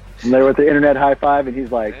 And they were at the internet high five, and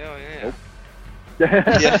he's like, Hell yeah.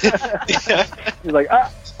 Yeah. he's like,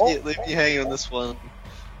 ah, oh, Leave me hanging on this one.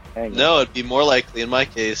 hang on. No, it'd be more likely in my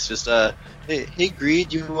case. Just hey,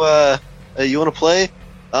 Greed, you want to play?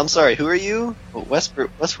 I'm sorry, who are you? Wesper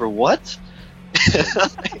what?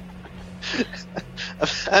 I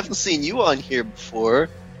haven't seen you on here before.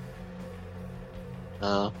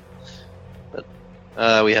 But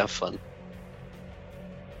we have fun.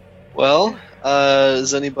 Well,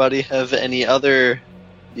 does anybody have any other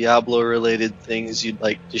Diablo-related things you'd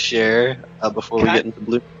like to share before we get into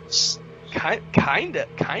Blues? Kinda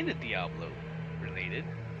Diablo related.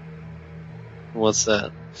 What's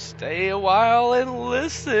that? Stay a while and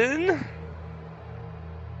listen.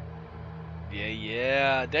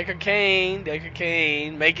 Yeah. Deckard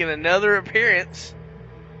Cain making another appearance.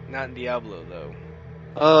 Not in Diablo though.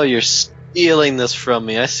 Oh, you're stealing this from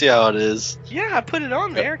me. I see how it is. Yeah, I put it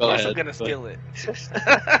on there. Of course I'm ahead, gonna go steal it.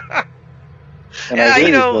 And Yeah, I agree,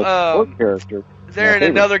 you know, he's a sport character. They're My in favorite,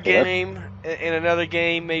 another so that's-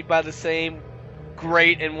 game made by the same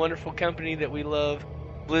great and wonderful company that we love,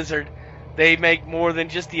 Blizzard. They make more than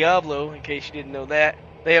just Diablo, in case you didn't know that.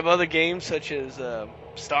 They have other games such as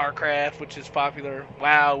StarCraft, which is popular,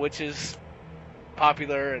 WoW, which is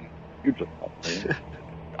popular, and hugely popular.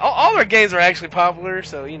 all their games are actually popular.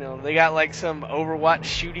 So you know they got like some Overwatch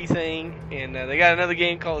shooty thing, and they got another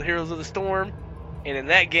game called Heroes of the Storm, and in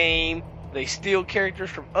that game they steal characters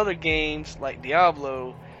from other games like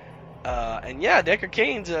Diablo. And yeah, Deckard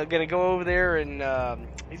Cain's gonna go over there and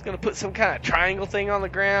he's gonna put some kind of triangle thing on the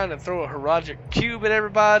ground and throw a Heroic cube at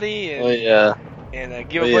everybody, and Oh yeah. and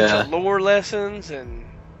give a bunch of lore lessons, and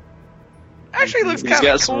actually it looks He's kind of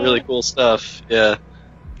got cool. some really cool stuff. Yeah.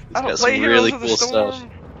 He's I don't got play some Heroes really of the cool Storm. stuff.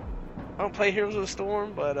 I don't play Heroes of the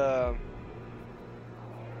Storm, but I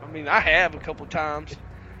mean I have a couple times.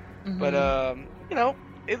 But you know,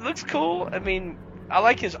 it looks cool. I mean, I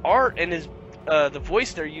like his art and his the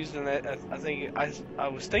voice they're using. That I think I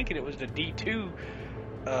was thinking it was the D2.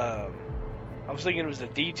 I was thinking it was the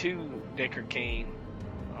D2 Deckard Cain.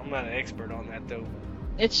 I'm not an expert on that though.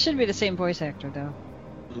 It should be the same voice actor, though.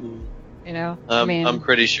 Mhm. You know, I mean, I'm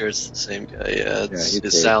pretty sure it's the same guy. Yeah, he's it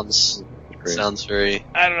great. sounds Great. very.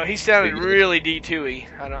 I don't know. He sounded Pretty good. really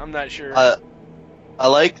D2y. I'm not sure. I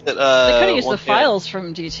like that. they could have used one the thing- files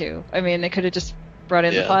from D2. I mean, they could have just brought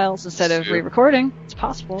in the Yeah, files instead that's of true. re-recording. It's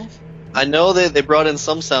possible. I know they brought in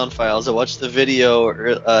some sound files. I watched the video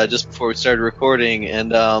just before we started recording,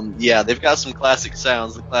 and yeah, they've got some classic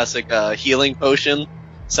sounds. The classic healing potion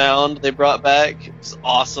sound they brought back. It's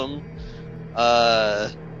awesome.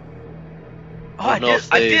 I don't know if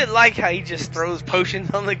they- did like how he just throws potions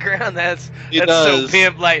on the ground. That's He so does.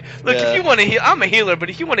 pimp. Like, look, Yeah. if you want to heal, I'm a healer, but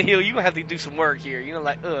if you want to heal, you're gonna have to do some work here. You know,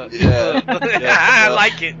 like, Yeah. I Yeah.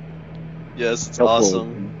 like it. Yes, it's Helpful.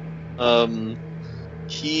 awesome.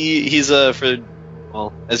 He's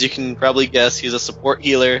as you can probably guess, he's a support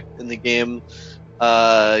healer in the game.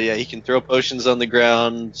 Yeah, he can throw potions on the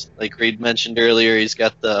ground, like Reed mentioned earlier. He's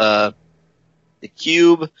got the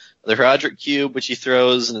cube, the Herodric cube, which he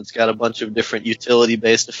throws, and it's got a bunch of different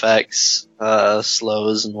utility-based effects,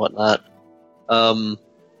 slows and whatnot.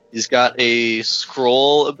 He's got a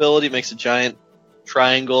scroll ability, makes a giant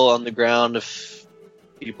triangle on the ground. If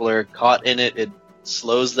people are caught in it, it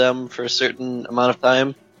slows them for a certain amount of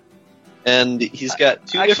time. And he's got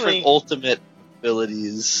two Actually- different ultimate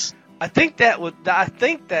abilities. I think that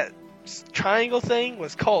triangle thing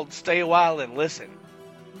was called "Stay a While and Listen."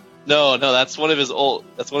 No, that's one of his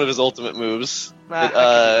ultimate moves.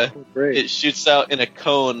 Ah, Great. It shoots out in a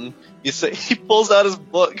cone. He pulls out his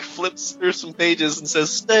book, flips through some pages, and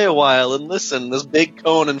says, "Stay a while and listen." This big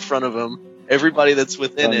cone in front of him. Everybody that's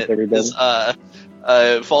within Sounds it everybody. is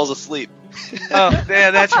falls asleep. Oh,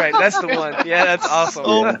 yeah, that's right. That's the one. Yeah, that's awesome.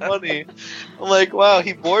 So funny. I'm like, wow,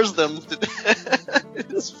 he bores them to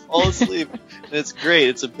just fall asleep. And it's great.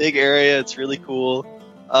 It's a big area. It's really cool.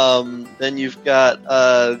 Then you've got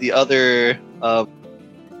the other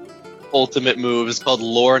ultimate move is called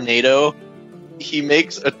Lornado. He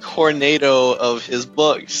makes a tornado of his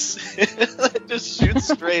books. It just shoots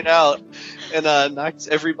straight out and knocks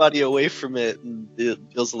everybody away from it, and it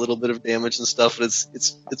deals a little bit of damage and stuff. But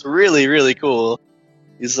it's really, really cool.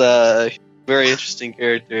 He's a very interesting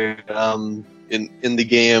character. in the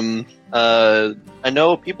game. I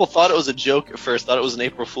know people thought it was a joke at first, thought it was an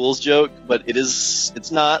April Fool's joke, but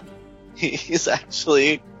it's not. He's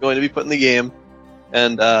actually going to be put in the game,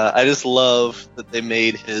 and I just love that they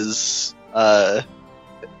made his.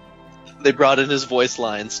 They brought in his voice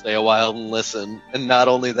line, "Stay a while and listen," and not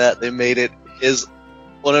only that, they made it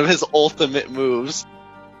one of his ultimate moves.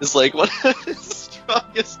 It's like one of his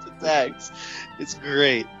strongest attacks. It's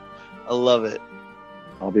great. I love it.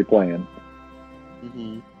 I'll be playing.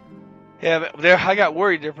 Mm-hmm. Yeah, but there, I got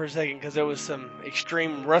worried there for a second because there was some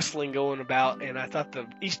extreme rustling going about, and I thought the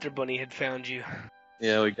Easter Bunny had found you.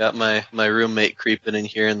 Yeah, we got my roommate creeping in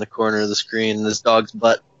here in the corner of the screen, and this dog's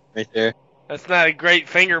butt right there. That's not a great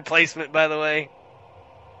finger placement, by the way.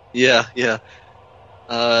 Yeah.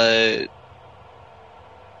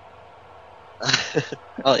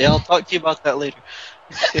 I'll talk to you about that later.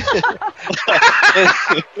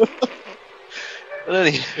 But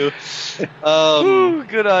anywho, Ooh,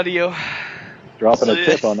 good audio. Dropping a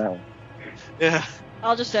tip on that one. Yeah.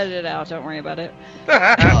 I'll just edit it out. Don't worry about it.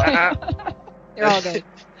 You're all good.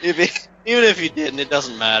 Even if you didn't, it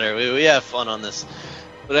doesn't matter. We have fun on this.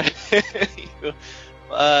 But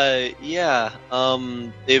yeah.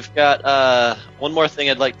 They've got one more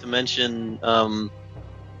thing I'd like to mention. For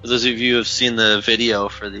those of you who have seen the video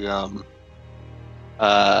for the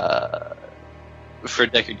for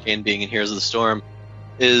Deckard Cain being in Heroes of the Storm,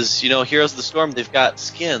 is Heroes of the Storm, they've got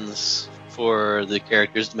skins for the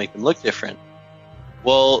characters to make them look different.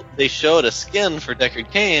 Well, they showed a skin for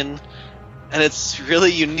Deckard Cain, and it's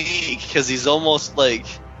really unique because he's almost like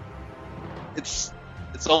it's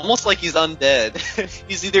almost like he's undead.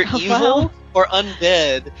 He's either evil or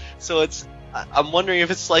undead. So I'm wondering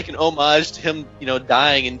if it's like an homage to him,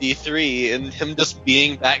 dying in D3 and him just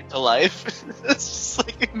being back to life. It's just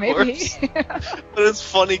like a corpse. But it's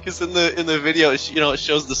funny because in the video, it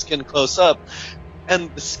shows the skin close up,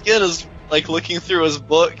 and the skin is like looking through his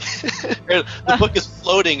book. The book is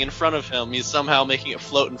floating in front of him. He's somehow making it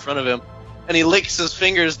float in front of him, and he licks his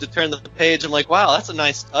fingers to turn the page. I'm like, wow, that's a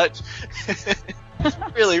nice touch. It's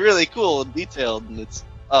really, really cool and detailed, and it's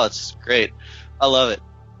just great. I love it.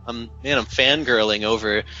 I'm fangirling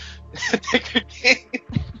over Deckard Cain.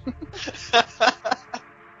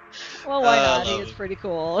 Well, why not? He is pretty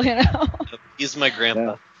cool, He's my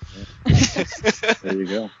grandpa. Yeah. There you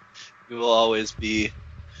go. He will always be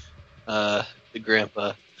the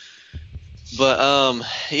grandpa. But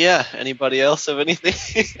yeah. Anybody else have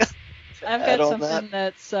anything? I've got something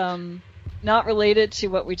that's not related to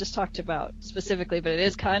what we just talked about specifically, but it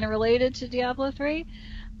is kind of related to Diablo 3.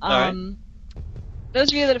 Those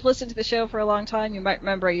of you that have listened to the show for a long time, you might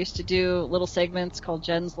remember I used to do little segments called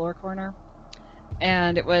Jen's Lore Corner.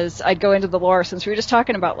 And I'd go into the lore. Since we were just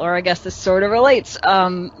talking about lore, I guess this sort of relates.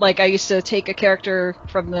 Like I used to take a character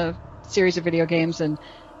from the series of video games and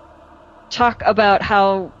talk about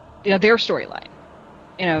how, their storyline,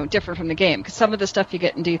 different from the game. Because some of the stuff you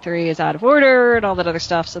get in D3 is out of order and all that other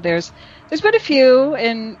stuff. So there's been a few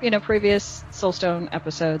in, previous Soulstone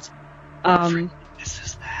episodes. This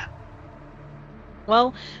is that.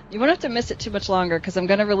 Well, you won't have to miss it too much longer because I'm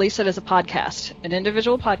going to release it as a podcast, an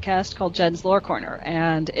individual podcast called Jen's Lore Corner.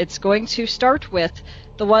 And it's going to start with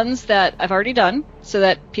the ones that I've already done so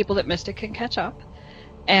that people that missed it can catch up.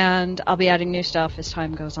 And I'll be adding new stuff as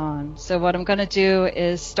time goes on. So what I'm going to do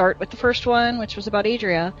is start with the first one, which was about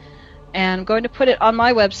Adria. And I'm going to put it on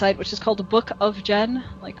my website, which is called the Book of Jen,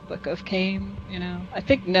 like Book of Cain, I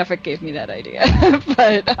think Nevik gave me that idea.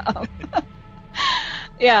 But...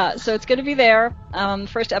 yeah, so it's going to be there. The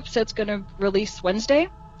first episode's going to release Wednesday,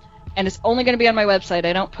 and it's only going to be on my website.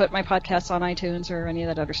 I don't put my podcasts on iTunes or any of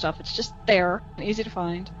that other stuff. It's just there, easy to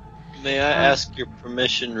find. May I ask your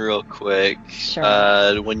permission real quick?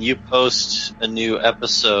 Sure. When you post a new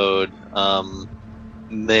episode,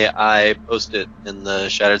 may I post it in the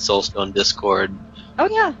Shattered Soulstone Discord? Oh,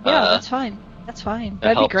 yeah, that's fine. That's fine.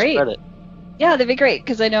 That'd be great. Spread it. Yeah, that'd be great,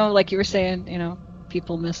 because I know, like you were saying,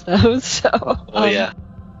 people miss those. So, yeah.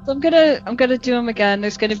 So I'm gonna do them again.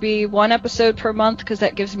 There's gonna be one episode per month because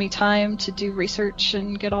that gives me time to do research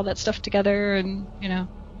and get all that stuff together, and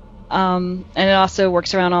and it also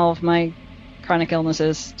works around all of my chronic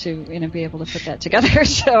illnesses to be able to put that together.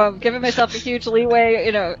 So I'm giving myself a huge leeway,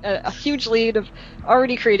 a huge lead of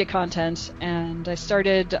already created content, and I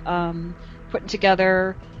started putting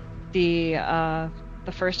together the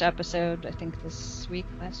first episode, I think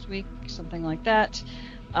last week, something like that.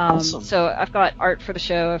 Awesome. So I've got art for the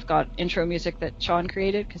show. I've got intro music that Sean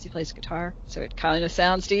created because he plays guitar. So it kind of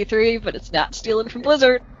sounds D3, but it's not stealing from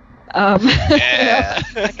Blizzard. Yeah.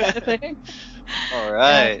 That kind of thing. All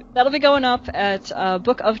right. That'll be going up at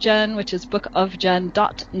Book of Jen, which is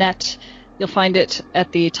bookofjen.net. You'll find it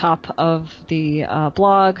at the top of the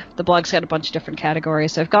blog. The blog's got a bunch of different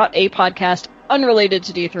categories. So I've got a podcast unrelated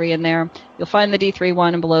to D3 in there. You'll find the D3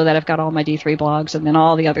 one, and below that I've got all my D3 blogs, and then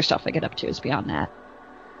all the other stuff I get up to is beyond that.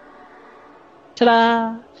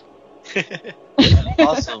 Ta-da!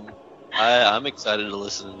 Awesome. I'm excited to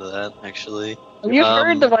listen to that, actually. You've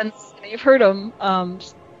heard the ones. You've heard them.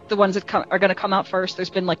 The ones that are going to come out first. There's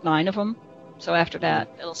been like 9 of them. So after that,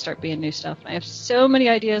 it'll start being new stuff. I have so many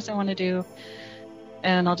ideas I want to do,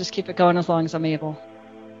 and I'll just keep it going as long as I'm able.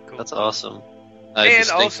 Cool. That's awesome. I And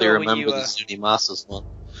distinctly also when remember you, the Sunimasa's one.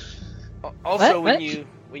 Also, What?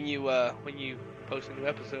 when you post a new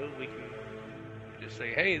episode, we can just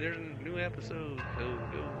say, "Hey, there's a new episode. Go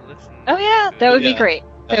listen." Oh yeah, that would be Yeah. great.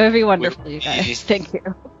 That would be wonderful, you We'll guys. be- Thank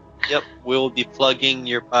you. Yep, we'll be plugging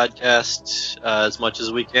your podcast as much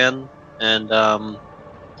as we can, and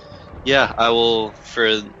yeah, I will.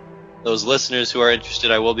 For those listeners who are interested,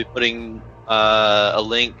 I will be putting a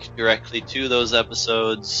link directly to those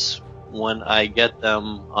episodes when I get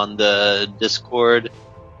them on the Discord,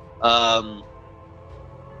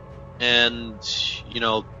 and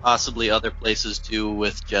possibly other places too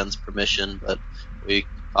with Jen's permission, but we can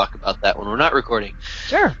talk about that when we're not recording.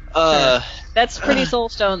 Sure. That's pretty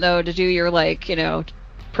soulstone though, to do your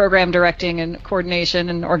program directing and coordination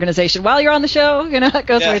and organization while you're on the show. It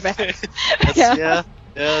goes way back. Yeah,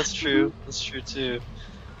 that's true. That's true too.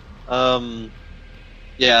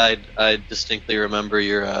 Yeah, I distinctly remember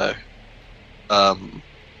your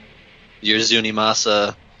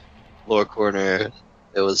Zunimasa lore corner.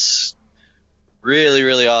 It was really,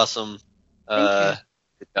 really awesome. Thank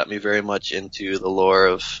It got me very much into the lore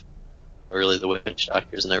of really the witch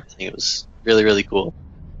doctors and everything. It was really, really cool.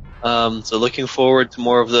 So looking forward to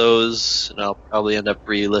more of those, and I'll probably end up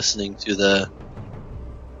re-listening to the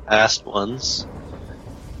past ones.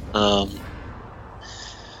 So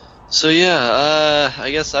yeah,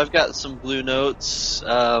 I guess I've got some blue notes. We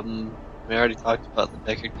already talked about the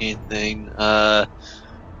Deckard Cain thing.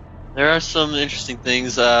 There are some interesting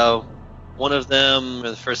things. One of them,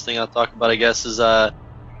 or the first thing I'll talk about, I guess, is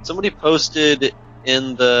somebody posted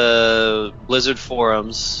in the Blizzard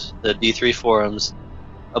forums, the D3 forums,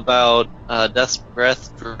 about Death's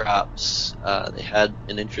Breath drops. They had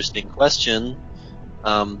an interesting question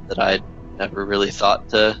that I'd never really thought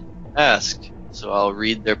to ask. So I'll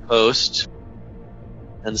read their post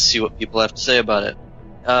and see what people have to say about it.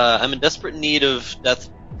 I'm in desperate need of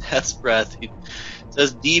Death's Breath. It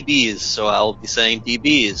says DBs, so I'll be saying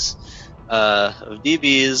DBs. Of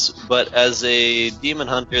DBs, but as a demon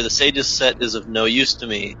hunter, the Sage's set is of no use to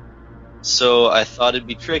me. So I thought it'd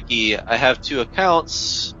be tricky. I have 2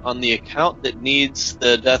 accounts. On the account that needs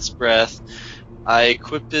the Death's Breath, I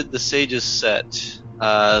equipped the Sage's set,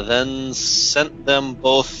 then sent them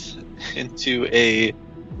both into a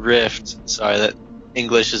rift. Sorry, that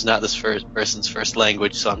English is not this first person's first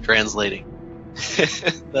language, so I'm translating.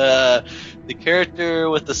 The character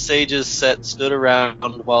with the Sage's set stood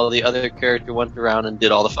around while the other character went around and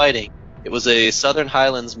did all the fighting. It was a Southern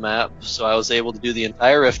Highlands map, so I was able to do the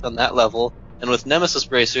entire rift on that level, and with Nemesis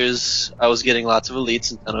Bracers, I was getting lots of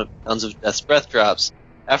elites and tons of Death's Breath drops.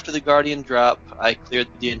 After the Guardian drop, I cleared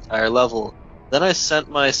the entire level. Then I sent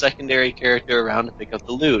my secondary character around to pick up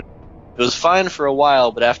the loot. It was fine for a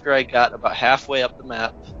while, but after I got about halfway up the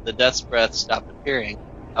map, the Death's Breath stopped appearing.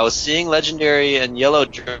 I was seeing legendary and yellow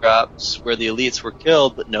drops where the elites were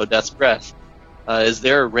killed, but no Death's Breath. Is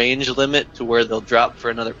there a range limit to where they'll drop for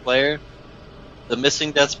another player? The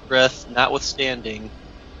missing Death's Breath notwithstanding,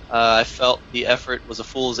 I felt the effort was a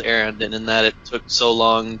fool's errand, and in that it took so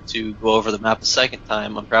long to go over the map a second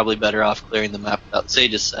time, I'm probably better off clearing the map without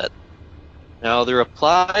Sage's set. Now, the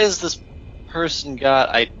replies this person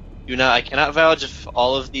got, I cannot vouch if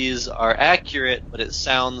all of these are accurate, but it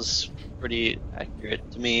sounds pretty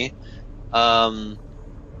accurate to me.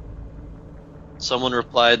 Someone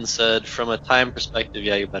replied and said, from a time perspective,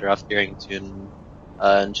 yeah, you're better off clearing Tune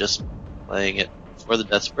and just playing it for the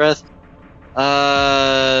Death's Breath.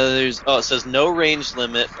 It says no range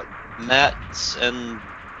limit, but mats and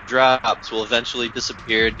drops will eventually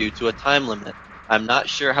disappear due to a time limit. I'm not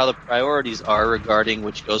sure how the priorities are regarding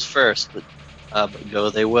which goes first, but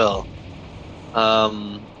go they will.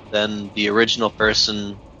 Then the original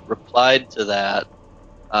person replied to that,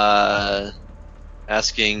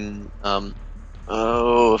 asking,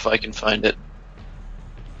 if I can find it.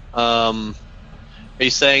 Are you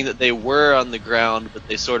saying that they were on the ground, but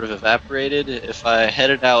they sort of evaporated? If I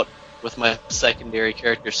headed out with my secondary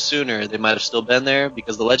character sooner, they might have still been there,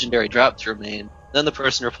 because the legendary drops remain. Then the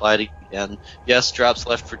person replied again, yes, drops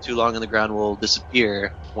left for too long on the ground will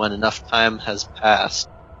disappear when enough time has passed.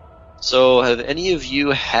 So have any of you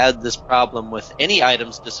had this problem with any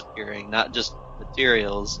items disappearing, not just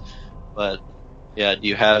materials, but yeah, do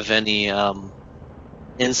you have any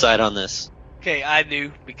insight on this? Okay, I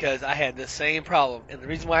do, because I had the same problem. And the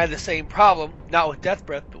reason why I had the same problem, not with Death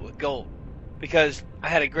Breath, but with gold. Because I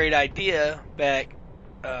had a great idea back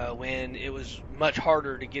when it was much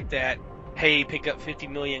harder to get that, hey, pick up 50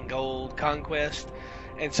 million gold conquest.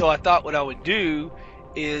 And so I thought what I would do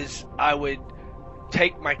is I would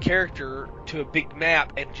take my character to a big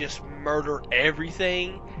map and just murder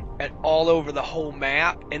everything and all over the whole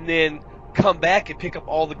map, and then come back and pick up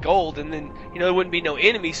all the gold, and then, there wouldn't be no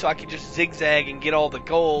enemies, so I could just zigzag and get all the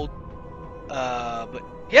gold. But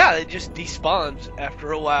yeah, it just despawns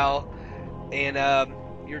after a while, and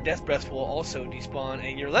your Death Breath will also despawn,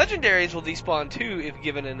 and your legendaries will despawn too if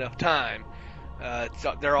given enough time.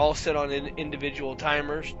 They're all set on individual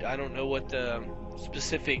timers. I don't know what the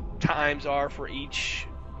specific times are for each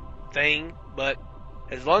thing, but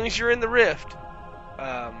as long as you're in the Rift,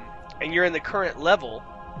 and you're in the current level,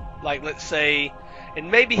 like let's say,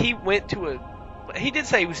 and maybe he did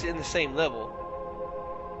say he was in the same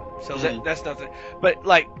level, so that's nothing. But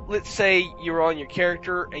like, let's say you're on your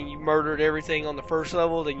character and you murdered everything on the first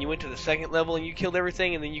level, then you went to the second level and you killed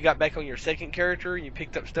everything, and then you got back on your second character and you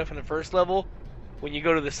picked up stuff in the first level. When you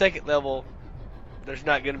go to the second level, there's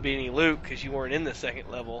not going to be any loot because you weren't in the second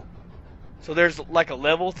level. So there's like a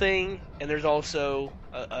level thing, and there's also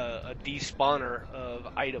a despawner of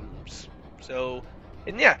items. So,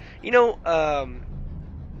 and yeah,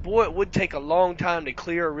 boy, it would take a long time to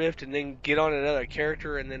clear a rift and then get on another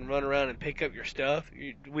character and then run around and pick up your stuff.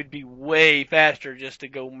 It would be way faster just to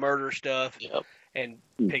go murder stuff and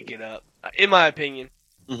pick it up, in my opinion.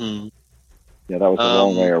 Mm-hmm. Yeah, that was a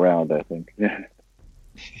long way around, I think.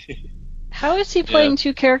 How is he playing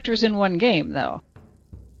two characters in one game, though?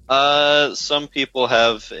 Some people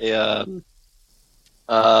have they'll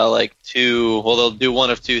do one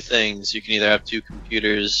of two things. You can either have two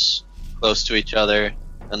computers close to each other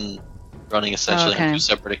and running essentially on two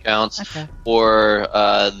separate accounts, or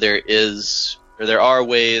there are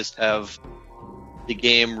ways to have the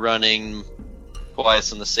game running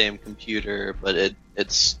twice on the same computer, but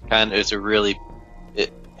it's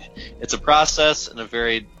a process and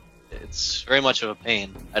it's very much of a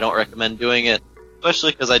pain. I don't recommend doing it,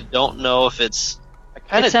 especially because I don't know if it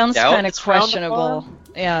sounds kind of questionable.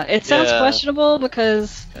 Yeah, it sounds questionable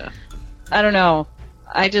because I don't know.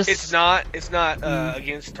 It's not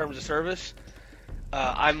against terms of service.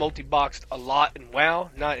 I multi-boxed a lot in WoW,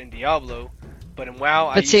 not in Diablo, but in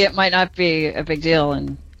WoW. It might not be a big deal,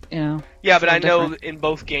 and Yeah, but I know in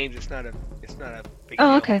both games it's not a big deal.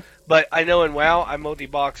 Oh, okay. But I know in WoW I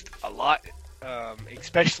multi-boxed a lot.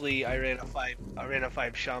 Especially I ran a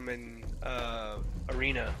 5 shaman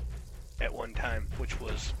arena at one time, which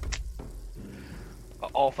was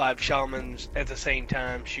all 5 shamans at the same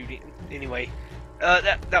time shooting. Anyway,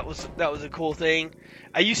 that was a cool thing.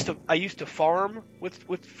 I used to farm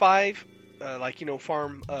with 5,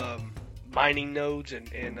 farm mining nodes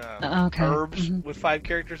and herbs with 5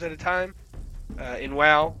 characters at a time. In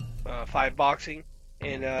WoW, 5 boxing,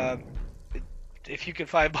 and if you can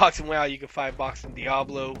 5 box in WoW, you can 5 box in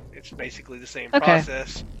Diablo. It's basically the same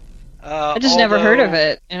process. I just never heard of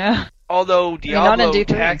it, Although Diablo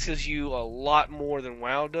taxes you a lot more than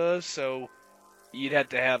WoW does, so you'd have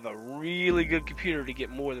to have a really good computer to get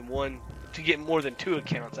more than 2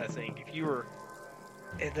 accounts, I think. If you were,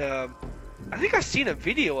 and I think I seen a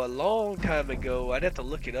video a long time ago. I'd have to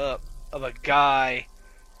look it up, of a guy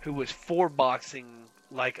who was 4 boxing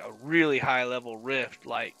like a really high level rift,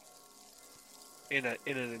 like in an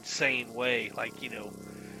insane way. Like,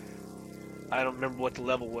 I don't remember what the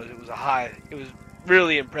level was. It was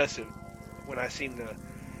really impressive when I seen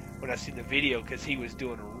the video, because he was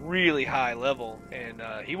doing a really high level, and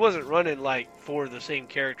he wasn't running like 4 of the same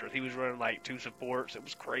characters. He was running like 2 supports. It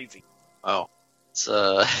was crazy. Wow, it's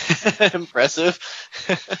impressive.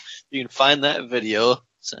 You can find that video,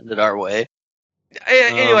 send it our way.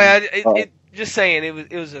 Anyway, just saying,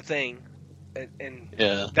 it was a thing, and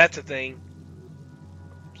that's a thing.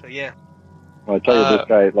 So yeah. Well, I tell you, this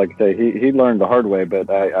guy, like I say, he learned the hard way, but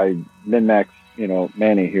I min-max,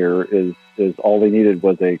 Manny here is all he needed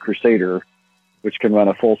was a Crusader, which can run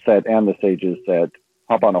a full set and the Sages set,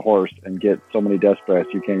 hop on a horse, and get so many Death Breaths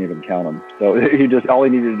you can't even count them. So all he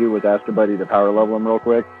needed to do was ask a buddy to power level him real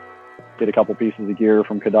quick, get a couple pieces of gear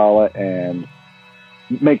from Kadala, and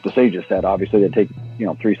make the Sages set. Obviously, it'd take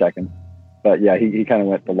 3 seconds. But yeah, he kind of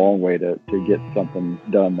went the long way to get something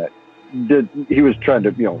done that he was trying to,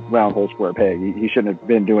 round hole square peg. He shouldn't have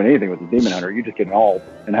been doing anything with the Demon Hunter. You just get an alt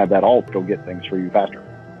and have that alt go get things for you faster.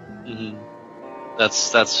 Mm-hmm.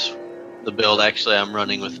 That's the build actually I'm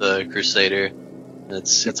running with the Crusader.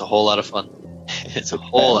 It's a whole lot of fun. It's a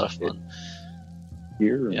whole lot of fun.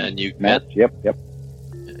 Here, Yeah, and you Matt. get Yep.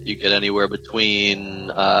 you get anywhere between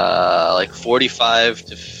like 45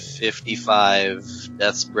 to 55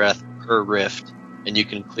 Death's Breath per rift, and you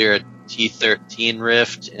can clear a T13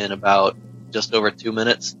 rift in about just over 2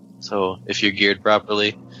 minutes. So if you're geared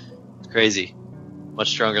properly, it's crazy. Much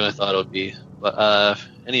stronger than I thought it would be. But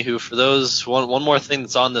anywho, for those one more thing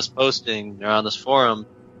that's on this posting or on this forum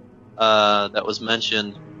that was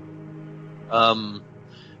mentioned.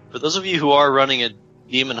 For those of you who are running a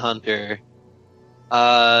Demon Hunter,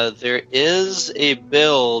 there is a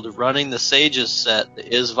build running the Sages set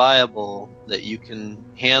that is viable that you can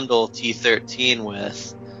handle T13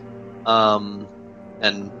 with,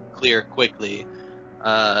 and clear quickly.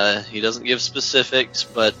 He doesn't give specifics,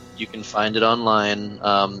 but you can find it online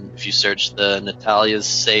if you search the Natalia's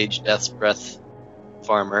Sage Death's Breath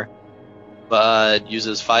farmer. But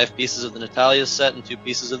uses 5 pieces of the Natalia's set and 2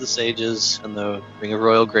 pieces of the Sages and the Ring of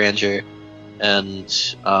Royal Grandeur. And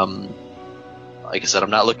like I said, I'm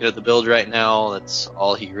not looking at the build right now. That's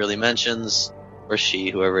all he really mentions, or she,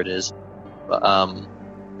 whoever it is. But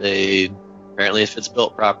apparently, if it's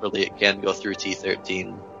built properly, it can go through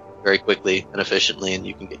T13 very quickly and efficiently, and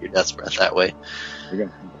you can get your Death's Breath that way. There you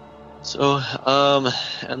go. So,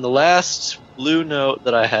 and the last blue note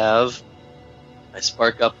that I have, I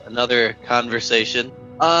spark up another conversation.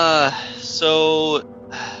 So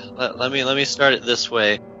let me start it this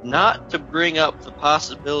way. Not to bring up the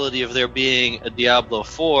possibility of there being a Diablo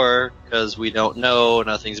 4, because we don't know,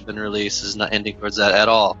 nothing's been released, this is not ending towards that at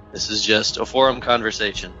all. This is just a forum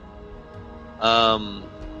conversation. Someone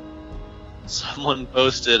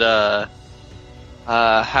posted,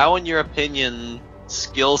 how in your opinion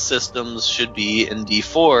skill systems should be in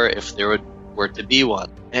D4 if there were to be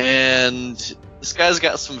one? And this guy's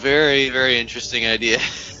got some very, very interesting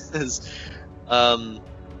ideas.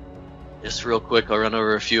 Just real quick, I'll run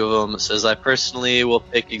over a few of them. It says, I personally will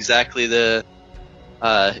pick exactly the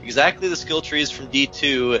skill trees from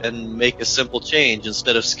D2 and make a simple change.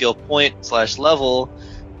 Instead of skill point/level,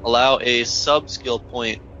 allow a sub-skill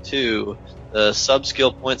point too. The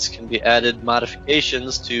sub-skill points can be added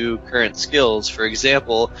modifications to current skills. For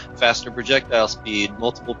example, faster projectile speed,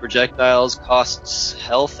 multiple projectiles costs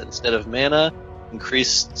health instead of mana,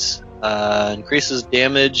 increases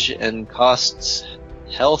damage and costs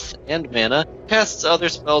health and mana, casts other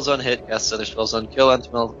spells on hit, casts other spells on kill,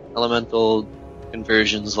 elemental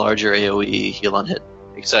conversions, larger AoE, heal on hit,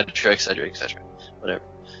 etc., etc., etc., whatever.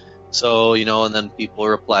 So, and then people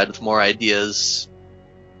replied with more ideas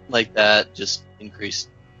like that, just increased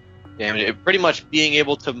damage. Pretty much being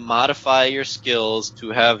able to modify your skills to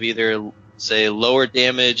have either, say, lower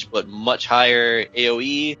damage but much higher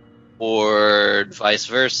AoE, or vice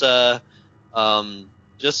versa,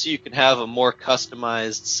 just so you can have a more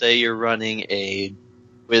customized, say you're running a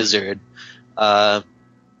wizard. So,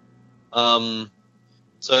 in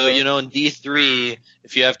D3,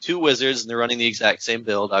 if you have 2 wizards and they're running the exact same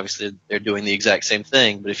build, obviously they're doing the exact same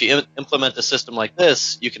thing. But if you implement a system like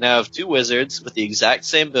this, you can have 2 wizards with the exact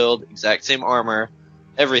same build, exact same armor,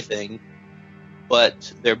 everything,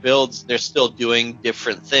 but their builds, they're still doing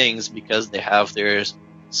different things because they have their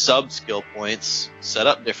sub-skill points set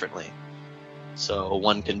up differently. So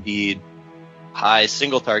one can be high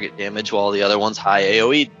single target damage while the other one's high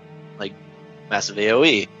AoE, like massive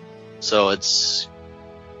AoE. So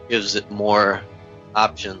gives it more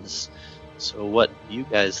options. So what do you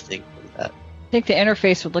guys think of that? I think the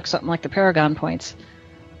interface would look something like the Paragon points.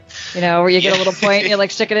 Where you get a little point and you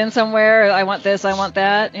stick it in somewhere. I want this, I want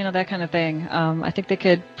that, that kind of thing. I think they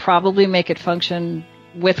could probably make it function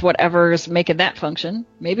with whatever's making that function,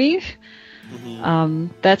 maybe. Mm-hmm.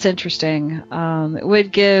 That's interesting. It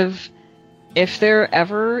would give, if there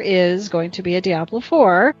ever is going to be a Diablo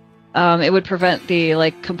 4, it would prevent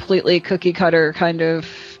the completely cookie cutter kind of,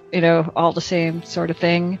 all the same sort of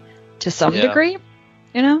thing to some degree,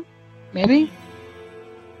 maybe.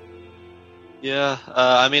 Yeah,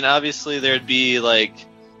 obviously there'd be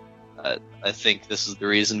I think this is the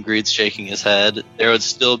reason Greed's shaking his head. There would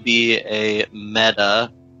still be a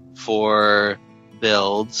meta for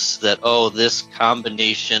builds that, this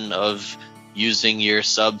combination of using your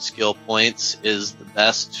sub-skill points is the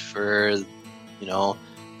best for,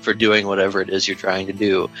 for doing whatever it is you're trying to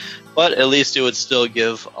do. But at least it would still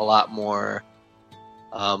give a lot more,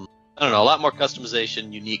 a lot more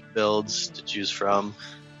customization, unique builds to choose from.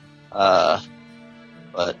 But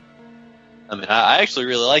I mean, I actually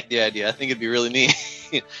really like the idea. I think it'd be really neat.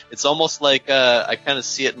 It's almost like I kind of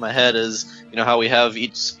see it in my head as, you know, how we have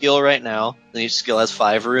each skill right now, and each skill has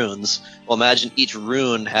 5 runes. Well, imagine each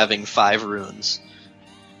rune having 5 runes.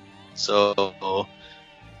 So,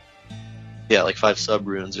 yeah, like 5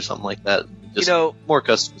 sub-runes or something like that. Just more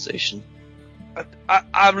customization.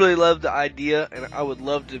 I really love the idea, and I would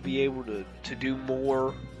love to be able to do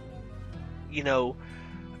more. You know,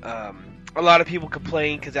 a lot of people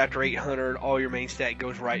complain because after 800, all your main stat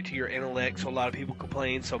goes right to your intellect, so a lot of people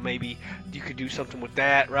complain, so maybe you could do something with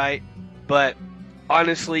that, right? But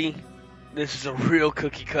honestly, this is a real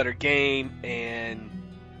cookie-cutter game, and,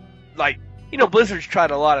 like, you know, Blizzard's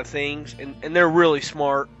tried a lot of things, and they're really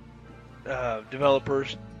smart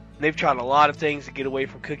developers. They've tried a lot of things to get away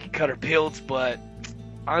from cookie-cutter builds, but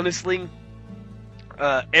honestly,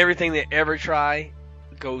 everything they ever try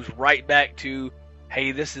goes right back to,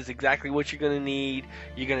 hey, this is exactly what you're going to need.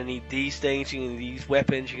 You're going to need these things. You're going to need these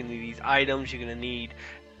weapons. You're going to need these items. You're going to need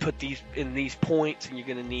put these in these points, and you're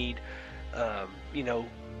going to need, you know,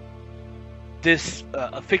 this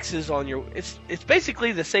affixes on your. It's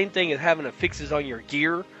basically the same thing as having affixes on your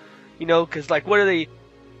gear, you know, because like what are they,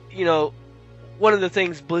 you know, one of the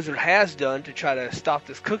things Blizzard has done to try to stop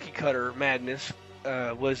this cookie cutter madness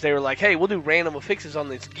was they were like, hey, we'll do random affixes on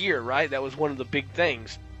this gear, right? That was one of the big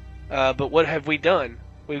things. But what have we done?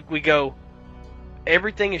 We go,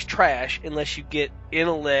 everything is trash unless you get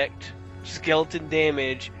intellect, skeleton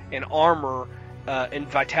damage, and armor, and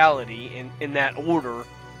vitality in that order.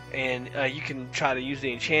 And you can try to use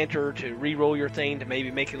the enchanter to re-roll your thing to maybe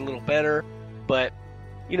make it a little better. But,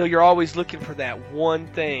 you know, you're always looking for that one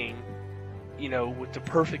thing, you know, with the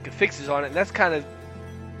perfect affixes on it. And that's kind of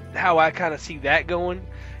how I kind of see that going.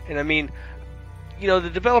 And I mean, you know, the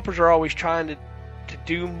developers are always trying to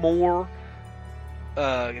do more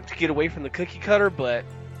to get away from the cookie cutter, but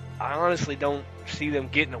I honestly don't see them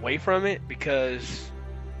getting away from it because,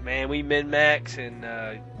 man, we min-max,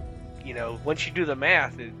 and you know, once you do the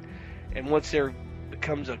math, and once there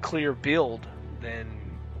becomes a clear build, then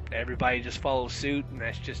everybody just follows suit, and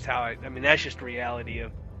that's just how I mean, that's just the reality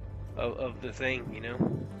of the thing, you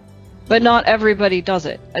know. But not everybody does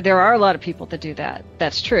it. There are a lot of people that do that.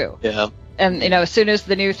 That's true. Yeah. And, you know, as soon as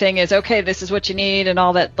the new thing is, okay, this is what you need and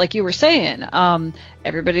all that, like you were saying,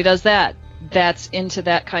 everybody does that. That's into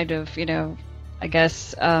that kind of, you know, I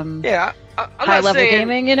guess, yeah, high-level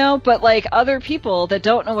gaming, you know? But, like, other people that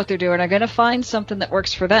don't know what they're doing are going to find something that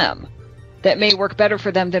works for them, that may work better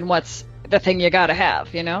for them than what's the thing you got to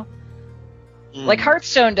have, you know? Like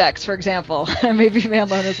Hearthstone decks, for example. Maybe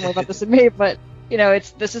Manlone knows more about this than me, but, you know,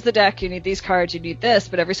 this is the deck, you need these cards, you need this,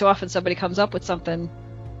 but every so often somebody comes up with something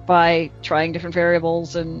by trying different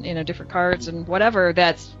variables and, you know, different cards and whatever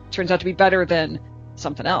that turns out to be better than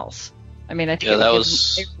something else. I mean, I think it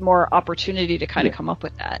gives more opportunity to kind of come up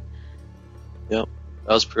with that. Yep,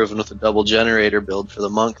 that was proven with the double generator build for the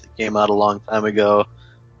monk that came out a long time ago.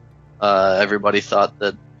 Everybody thought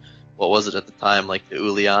that, what was it at the time, like the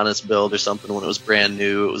Ulianis build or something when it was brand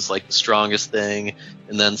new, it was like the strongest thing,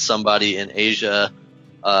 and then somebody in Asia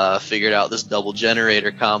figured out this double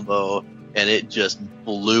generator combo, and it just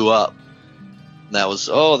blew up. And that was,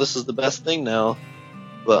 this is the best thing now.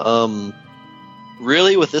 But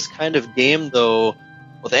really with this kind of game, though,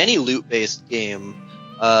 with any loot-based game,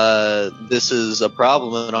 this is a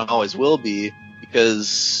problem and always will be,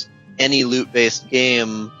 because any loot-based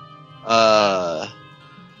game,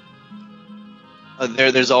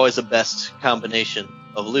 there's always a best combination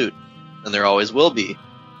of loot, and there always will be.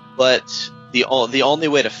 But the only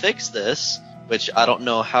way to fix this, which I don't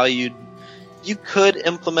know how you could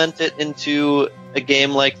implement it into a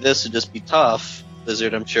game like this, it'd just be tough.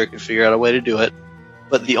 Blizzard, I'm sure, could figure out a way to do it.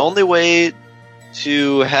 But the only way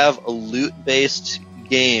to have a loot-based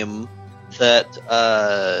game that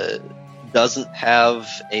doesn't have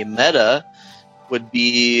a meta would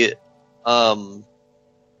be to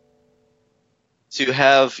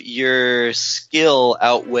have your skill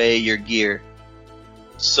outweigh your gear.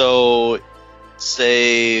 So,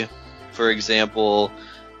 say, for example,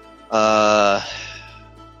 okay,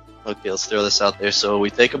 let's throw this out there. So we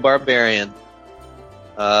take a barbarian.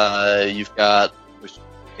 We've got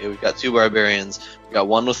 2 barbarians. We've got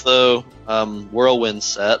one with the whirlwind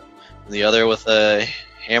set, and the other with a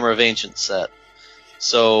hammer of ancient set.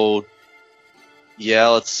 So, yeah,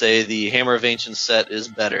 let's say the hammer of ancient set is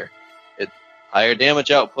better. Higher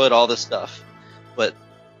damage output, all this stuff. But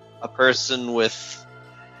a person with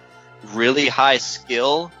really high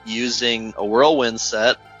skill using a whirlwind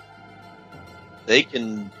set, they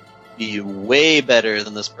can be way better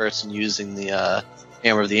than this person using the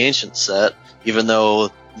hammer of the ancient set, even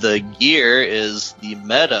though the gear is the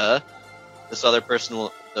meta. this other person,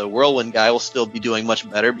 the Whirlwind guy, will still be doing much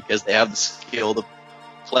better because they have the skill to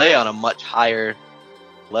play on a much higher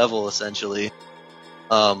level, essentially.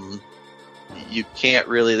 You can't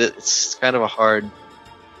really, it's kind of a hard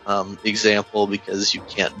example because you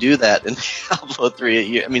can't do that in Diablo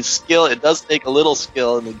 3. I mean, skill, it does take a little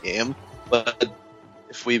skill in the game, but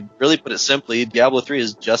if we really put it simply, Diablo 3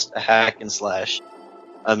 is just a hack and slash.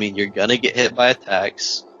 I mean, you're gonna get hit by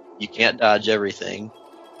attacks, you can't dodge everything,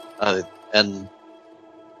 and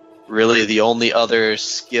really the only other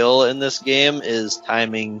skill in this game is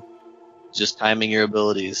timing, just timing your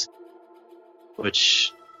abilities,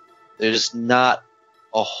 which there's not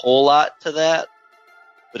a whole lot to that.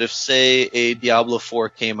 But if, say, a Diablo 4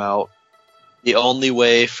 came out, the only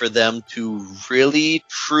way for them to really,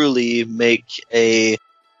 truly make a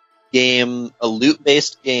game, a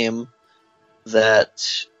loot-based game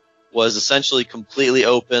that was essentially completely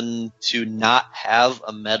open to not have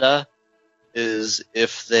a meta, is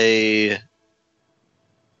if they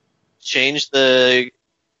change the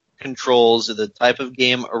controls or the type of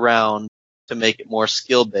game around to make it more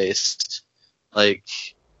skill-based. Like,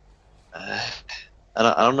 I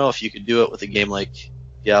don't know if you could do it with a game like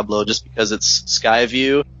Diablo just because it's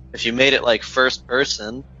Skyview. If you made it like first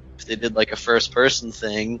person, if they did like a first person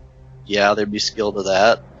thing, yeah, there'd be skill to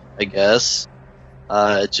that, I guess.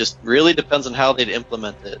 It just really depends on how they'd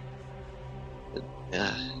implement it.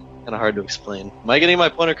 Kind of hard to explain. Am I getting my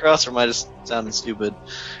point across, or am I just sounding stupid?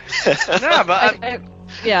 No, but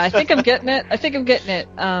I think I'm getting it.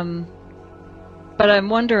 But I'm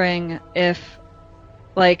wondering if,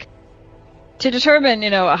 like, to determine,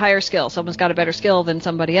 a higher skill, someone's got a better skill than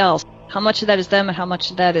somebody else, how much of that is them and how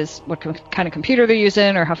much of that is what kind of computer they're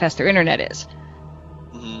using or how fast their internet is.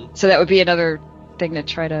 Mm-hmm. So that would be another thing to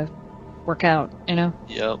try to work out,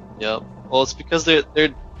 Yep. Well, it's because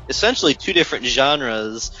they're essentially two different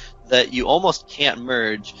genres that you almost can't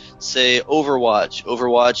merge. Say Overwatch.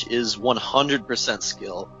 Overwatch is 100%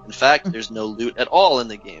 skill. In fact, there's no loot at all in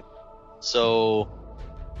the game. So,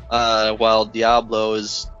 while Diablo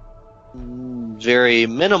is very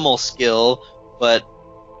minimal skill, but,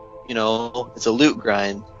 it's a loot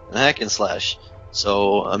grind and hack and slash.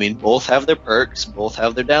 So, I mean, both have their perks, both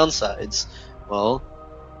have their downsides. Well,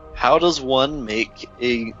 how does one make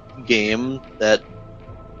a game that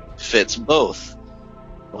fits both?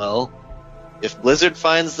 Well, if Blizzard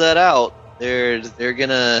finds that out, they're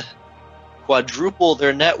gonna quadruple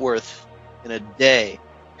their net worth in a day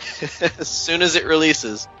as soon as it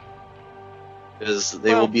releases, because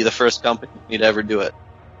they will be the first company to ever do it.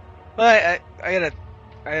 But I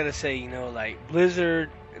gotta say, like Blizzard,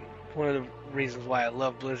 one of the reasons why I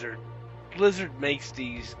love Blizzard makes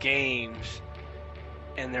these games,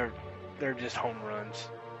 and they're just home runs.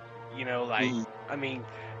 I mean,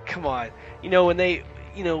 come on. When they,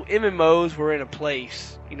 MMOs were in a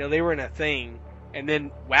place, they were in a thing, and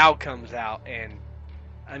then WoW comes out, and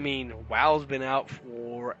I mean, WoW's been out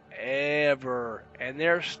forever, and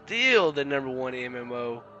they're still the number one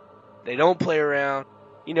MMO. They don't play around.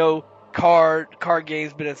 Card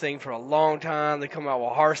games been a thing for a long time. They come out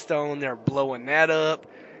with Hearthstone, they're blowing that up.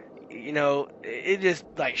 It just,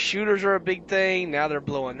 like, shooters are a big thing. Now they're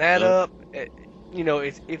blowing that up.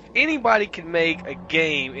 If anybody can make a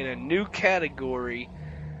game in a new category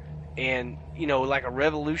and, like a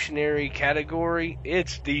revolutionary category,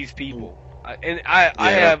 it's these people. I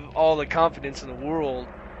have all the confidence in the world.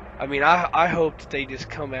 I mean, I hope that they just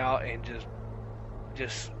come out and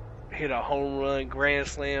just hit a home run, grand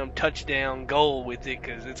slam, touchdown, goal with it,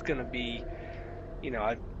 because it's going to be,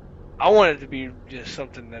 I want it to be just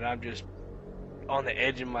something that I'm just on the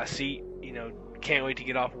edge of my seat, can't wait to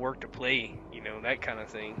get off work to play, that kind of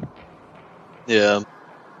thing. Yeah.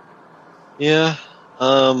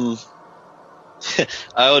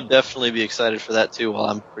 I would definitely be excited for that too. Well,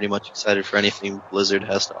 I'm pretty much excited for anything Blizzard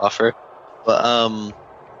has to offer. But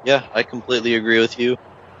I completely agree with you.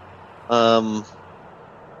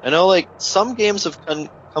 I know, like, some games have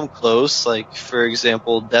come close. Like, for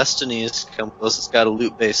example, Destiny's come close. It's got a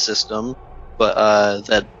loot-based system, but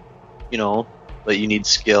but you need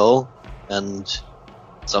skill, and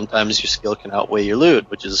sometimes your skill can outweigh your loot,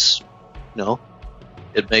 which is,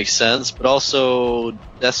 it makes sense. But also,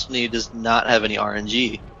 Destiny does not have any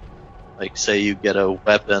RNG. Like, say you get a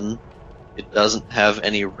weapon, it doesn't have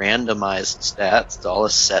any randomized stats. It's all a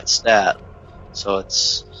set stat. So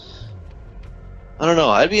it's, I don't know.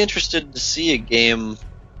 I'd be interested to see a game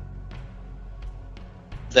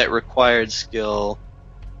that required skill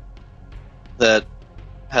that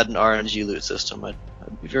had an RNG loot system. I'd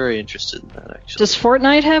be very interested in that, actually. Does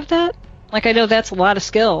Fortnite have that? Like, I know that's a lot of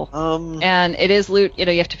skill. Um, And it is loot, you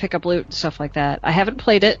have to pick up loot and stuff like that. I haven't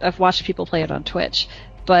played it. I've watched people play it on Twitch.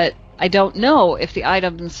 But I don't know if the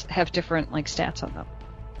items have different, like, stats on them.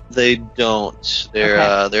 They don't. They're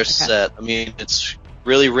Okay. they're set. I mean, it's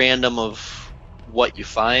really random of what you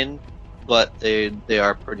find, but they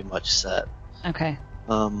are pretty much set. Okay.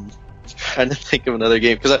 Trying to think of another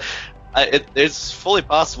game because it's fully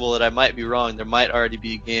possible that I might be wrong. There might already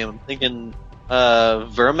be a game. I'm thinking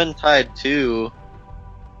Vermintide 2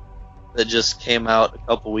 that just came out a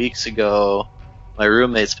couple weeks ago. My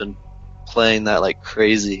roommate's been playing that like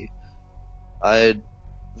crazy.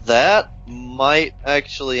 That might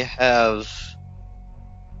actually have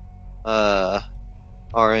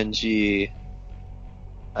RNG.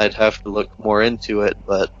 I'd have to look more into it,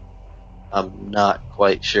 but I'm not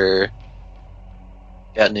quite sure.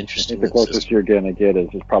 Got an I interesting think the closest system. you're going to get is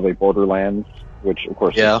probably Borderlands, which of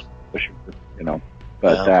course Yeah. is a shooter,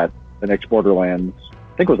 but Yeah. the next Borderlands,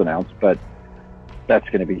 I think was announced, but that's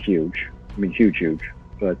going to be huge. I mean, huge.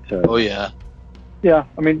 But Oh yeah. yeah,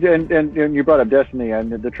 I mean, and you brought up Destiny,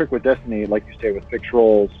 and the trick with Destiny, like you say with fixed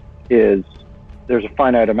roles, is there's a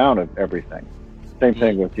finite amount of everything. Same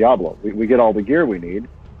thing with Diablo. We get all the gear we need.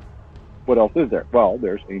 What else is there? Well,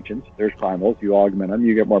 there's Ancients, there's Primals. You augment them,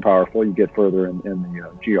 you get more powerful, you get further in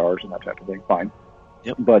the GRs and that type of thing. Fine.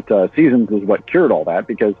 Yep. But Seasons is what cured all that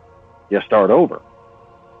because you start over.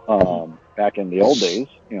 Back in the old days,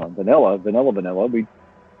 vanilla, we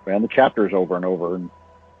ran the chapters over and over, and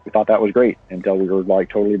we thought that was great until we were like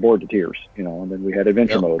totally bored to tears, and then we had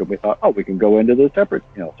adventure Yep. mode, and we thought, oh, we can go into the separate,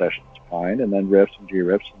 sessions, fine, and then rifts and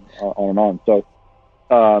G-rifts and on and on. So,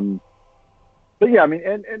 but yeah, I mean,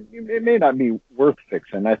 and it may not be worth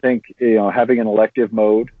fixing. I think, having an elective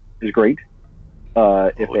mode is great.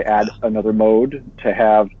 If they add another mode to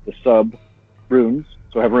have the sub runes,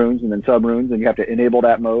 so have runes and then sub runes, and you have to enable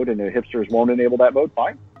that mode, and the hipsters won't enable that mode,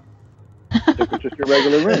 fine. Stick with just your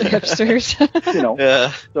regular The runes, hipsters.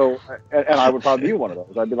 Yeah. So, and I would probably be one of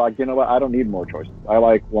those. I'd be like, you know what? I don't need more choices. I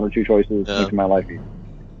like one or two choices, Yeah. making my life easy.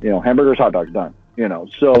 Hamburgers, hot dogs, done.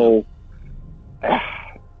 So,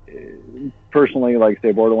 personally, like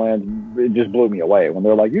say Borderlands, it just blew me away when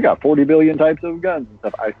they're like, you got 40 billion types of guns and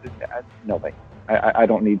stuff. No thanks. I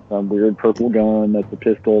don't need some weird purple gun that's a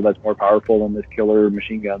pistol that's more powerful than this killer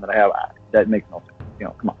machine gun that I have. That makes no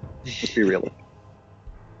sense. Come on, let's be realistic.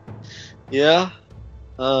 Yeah.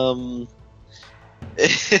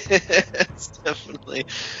 It's definitely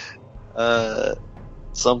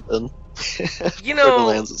something.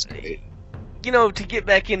 Borderlands is great. To get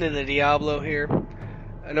back into the Diablo here,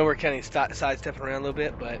 I know we're kind of sidestepping around a little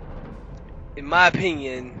bit, but in my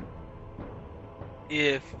opinion,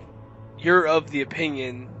 if you're of the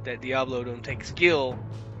opinion that Diablo don't take skill,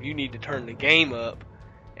 you need to turn the game up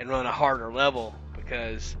and run a harder level,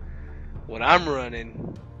 because what I'm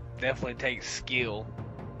running definitely takes skill,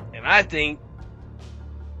 and I think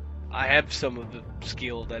I have some of the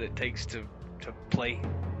skill that it takes to play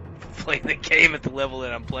the game at the level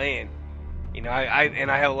that I'm playing. I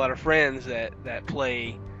have a lot of friends that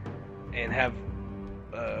play and have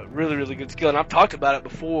really, really good skill, and I've talked about it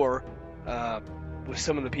before with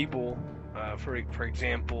some of the people. For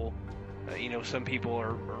example, some people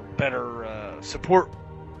are better support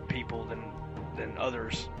people than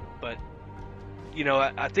others, but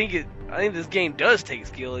I think this game does take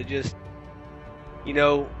skill. It just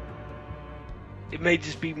it may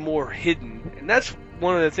just be more hidden, and that's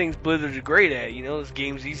one of the things Blizzard's great at. This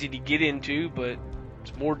game's easy to get into, but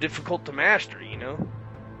it's more difficult to master.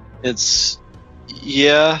 It's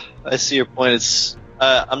I see your point. It's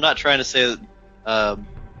I'm not trying to say that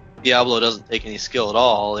Diablo doesn't take any skill at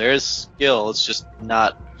all. There is skill. It's just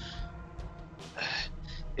not.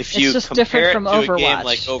 If you just compare it different to from a game Overwatch,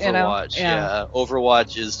 like Overwatch, Yeah.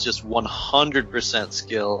 Overwatch is just 100%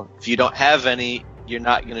 skill. If you don't have any, you're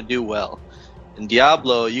not going to do well. In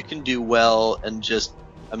Diablo, you can do well and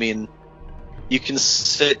you can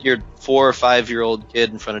sit your 4 or 5 year old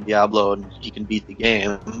kid in front of Diablo and he can beat the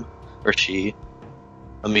game, or she.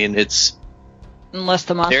 It's Unless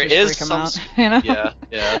the monsters there is freak them some, out, yeah.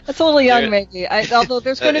 That's a little young, There- maybe. Although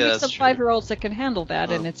there's going to Yeah, be that's some true. 5-year-olds that can handle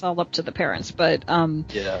that, and it's all up to the parents. But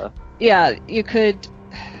Yeah. you could.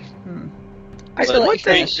 I But still let you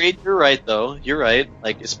grade, finish. you're right though. You're right.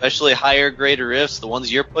 Like especially higher grade rifts, the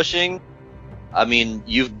ones you're pushing.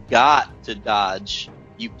 You've got to dodge.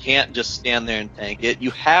 You can't just stand there and tank it.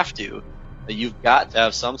 You have to. You've got to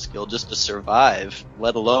have some skill just to survive,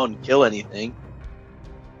 let alone kill anything.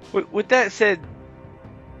 With that said,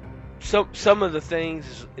 some of the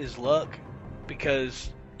things is luck, because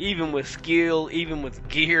even with skill, even with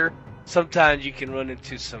gear, sometimes you can run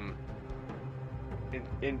into some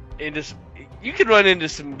and just you can run into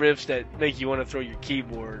some riffs that make you want to throw your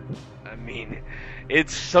keyboard. I mean,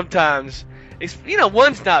 it's sometimes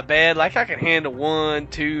one's not bad. Like I can handle 1,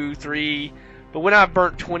 2, 3, but when I've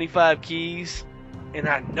burnt 25 keys and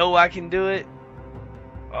I know I can do it,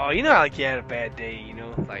 like you had a bad day.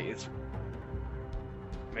 Like it's.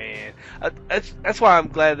 Man, that's why I'm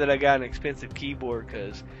glad that I got an expensive keyboard,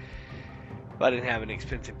 because if I didn't have an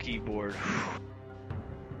expensive keyboard,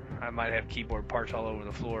 I might have keyboard parts all over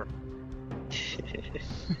the floor.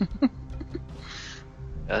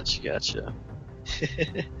 Gotcha.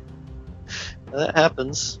 That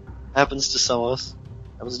happens. Happens to some of us.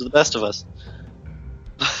 Happens to the best of us.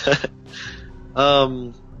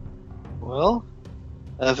 Well,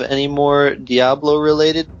 have any more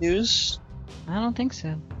Diablo-related news? I don't think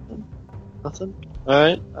so. Nothing?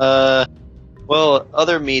 Alright. Well,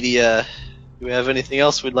 other media. Do we have anything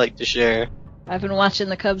else we'd like to share? I've been watching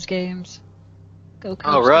the Cubs games. Go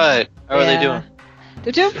Cubs. Alright. How are they doing?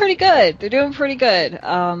 They're doing pretty good.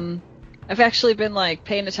 I've actually been,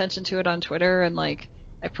 paying attention to it on Twitter, and, I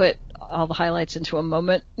put all the highlights into a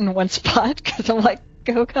moment in one spot, because I'm like,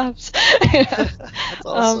 go Cubs. That's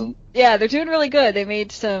awesome. Yeah, they're doing really good. They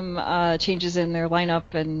made some changes in their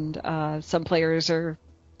lineup, and some players are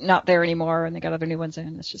not there anymore, and they got other new ones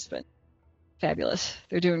in. It's just been fabulous.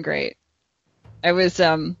 They're doing great. I was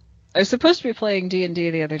supposed to be playing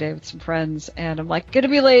D&D the other day with some friends, and I'm like, gonna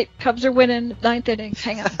be late. Cubs are winning, 9th inning.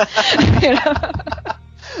 Hang on.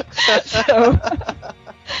 So,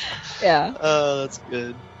 yeah. Oh, that's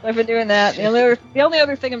good. I've been doing that. The only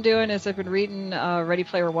other thing I'm doing is I've been reading Ready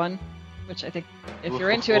Player One, which I think if you're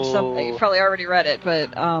into it, you've probably already read it,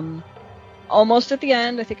 but almost at the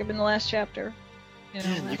end. I think I'm in the last chapter.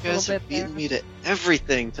 Man, you guys have beaten me to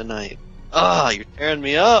everything tonight. You're tearing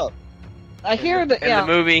me up. I hear that. And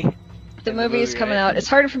the movie. The movie's coming out. It's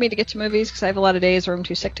harder for me to get to movies because I have a lot of days where I'm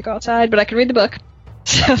too sick to go outside, but I can read the book,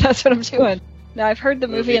 so that's what I'm doing. Now I've heard the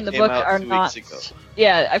movie and the book are not.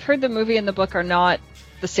 Yeah, I've heard the movie and the book are not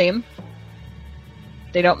the same.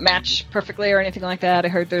 They don't match perfectly or anything like that. I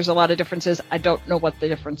heard there's a lot of differences. I don't know what the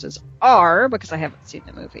differences are because I haven't seen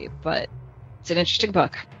the movie, but it's an interesting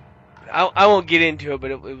book. I won't get into it,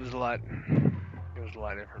 but it was a lot. It was a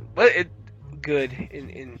lot different, but good.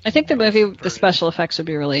 I think the movie, the special effects would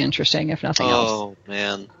be really interesting, if nothing else. Oh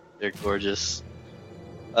man, they're gorgeous.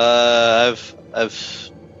 I've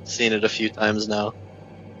seen it a few times now,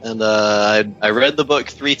 and I read the book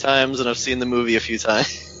 3 times, and I've seen the movie a few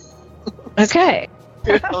times. Okay.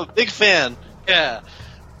 I'm a big fan. Yeah,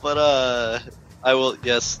 but I will.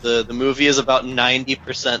 Yes, the movie is about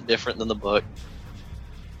 90% different than the book.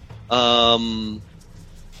 But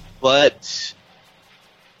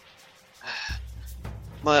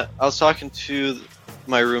I was talking to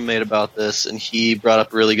my roommate about this, and he brought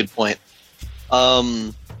up a really good point.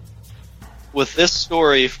 With this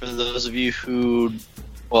story, for those of you who,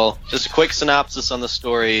 just a quick synopsis on the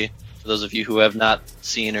story, for those of you who have not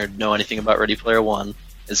seen or know anything about Ready Player One,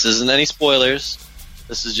 this isn't any spoilers.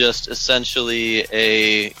 This is just essentially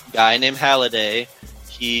a guy named Halliday.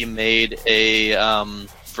 He made a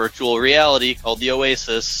virtual reality called the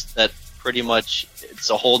Oasis that pretty much, it's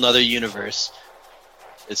a whole nother universe.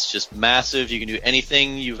 It's just massive. You can do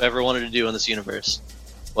anything you've ever wanted to do in this universe.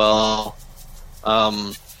 Well,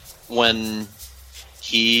 when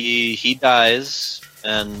he dies,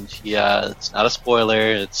 and it's not a spoiler,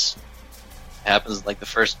 it happens like the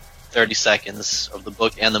first 30 seconds of the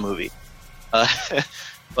book and the movie. But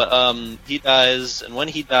he dies, and when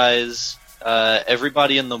he dies,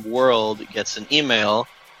 everybody in the world gets an email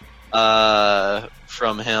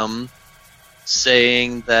from him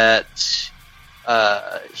saying that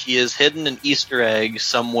he has hidden an Easter egg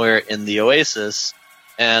somewhere in the Oasis,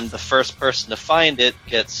 and the first person to find it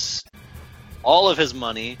gets all of his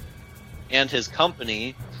money and his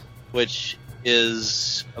company, which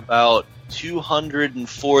is about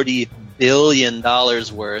 $240 billion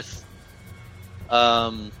worth.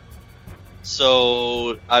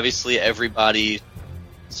 So obviously everybody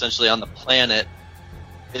essentially on the planet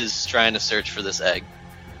is trying to search for this egg.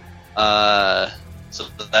 So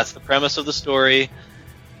that's the premise of the story.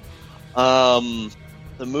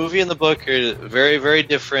 The movie and the book are very, very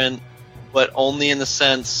different, but only in the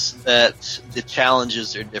sense that the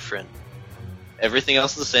challenges are different. Everything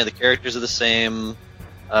else is the same. The characters are the same.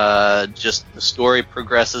 Just the story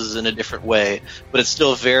progresses in a different way, but it's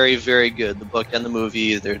still very, very good. The book and the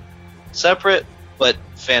movie, they're separate, but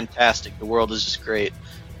fantastic. The world is just great,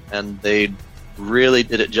 and they really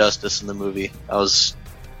did it justice in the movie. I was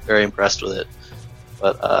very impressed with it.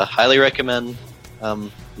 But highly recommend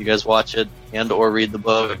you guys watch it and or read the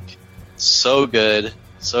book. So good,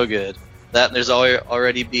 so good. that there's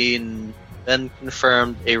already been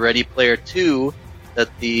confirmed a Ready Player 2 that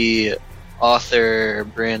the author,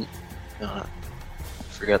 I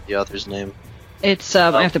forgot the author's name. It's,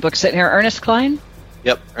 I have the book sitting here, Ernest Cline?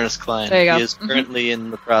 Yep, Ernest Cline. There you go. He is currently in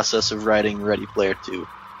the process of writing Ready Player 2.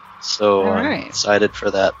 So All I'm right. excited for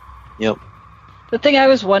that. Yep. The thing I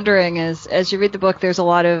was wondering is, as you read the book, there's a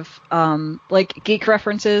lot of like geek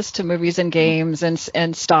references to movies and games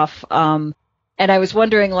and stuff. And I was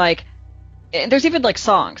wondering, like, there's even like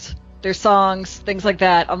songs. There's songs, things like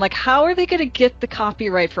that. I'm like, how are they going to get the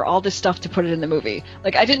copyright for all this stuff to put it in the movie?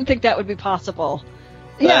 Like, I didn't think that would be possible.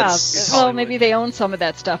 That's well, maybe they own some of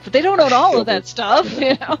that stuff, but they don't own all of that stuff,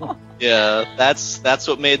 you know? Yeah, that's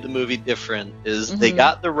what made the movie different. Is they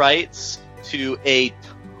got the rights to a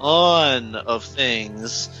ton of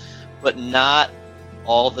things, but not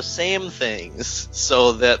all the same things.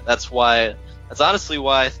 So that's honestly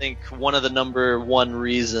why I think one of the number one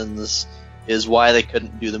reasons is why they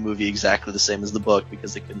couldn't do the movie exactly the same as the book,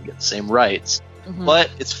 because they couldn't get the same rights. But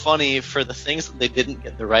it's funny, for the things that they didn't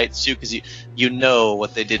get the rights to, because you know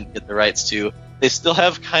what they didn't get the rights to, they still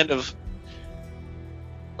have kind of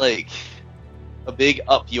like a big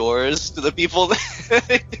up yours to the people that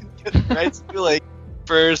they didn't get the rights to. Like,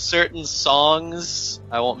 for certain songs,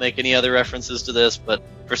 I won't make any other references to this, but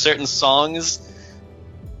for certain songs,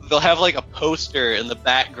 they'll have like a poster in the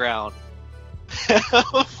background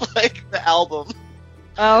of like the album.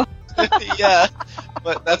 Oh. Yeah,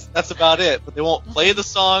 but that's about it. But they won't play the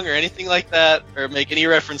song or anything like that, or make any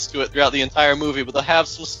reference to it throughout the entire movie. But they'll have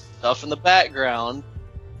some stuff in the background.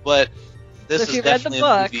 But this so if is you read the definitely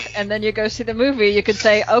book and then you go see the movie, you could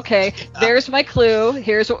say, okay, there's my clue.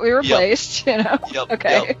 Here's what we replaced. You know? Yep,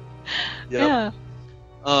 okay. Yep. Yeah.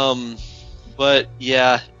 But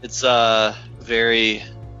yeah, it's very,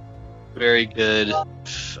 very good.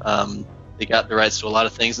 They got the rights to a lot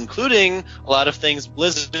of things, including a lot of things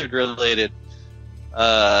Blizzard related.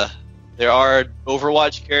 There are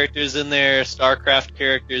Overwatch characters in there, StarCraft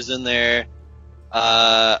characters in there.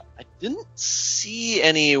 I didn't see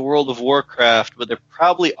any World of Warcraft, but there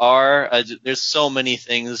probably are. There's so many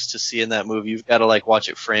things to see in that movie. You've got to like watch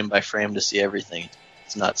it frame by frame to see everything.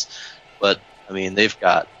 It's nuts. But I mean, they've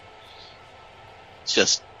got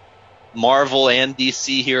just Marvel and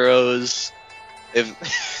DC heroes. They've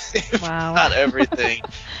got everything.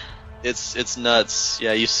 It's nuts.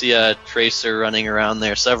 Yeah, you see a Tracer running around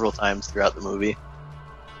there several times throughout the movie.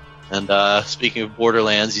 And speaking of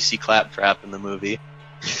Borderlands, you see Claptrap in the movie.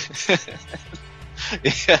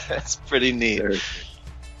 Yeah, it's pretty neat.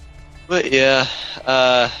 But yeah,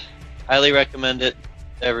 highly recommend it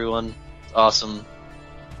to everyone. It's awesome.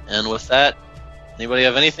 And with that, anybody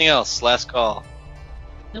have anything else? Last call.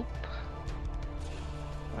 Nope.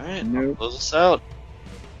 Alright, I'll close us out.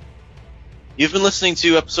 You've been listening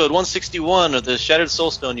to episode 161 of the Shattered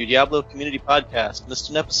Soulstone, your Diablo community podcast. Missed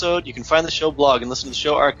an episode? You can find the show blog and listen to the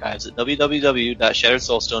show archives at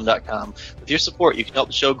www.shatteredsoulstone.com. With your support, you can help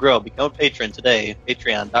the show grow. Become a patron today,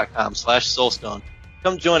 patreon.com/soulstone.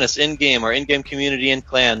 Come join us in-game. Our in-game community and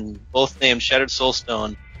clan, both named Shattered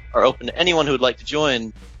Soulstone, are open to anyone who would like to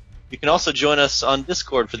join. You can also join us on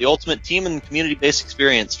Discord for the ultimate team and community-based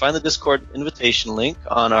experience. Find the Discord invitation link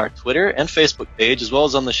on our Twitter and Facebook page, as well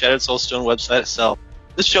as on the Shattered Soulstone website itself.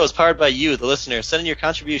 This show is powered by you, the listener. Send in your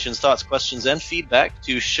contributions, thoughts, questions, and feedback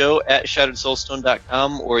to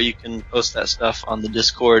show@shatteredsoulstone.com, or you can post that stuff on the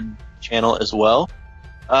Discord channel as well.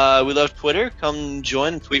 We love Twitter. Come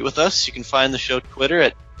join and tweet with us. You can find the show Twitter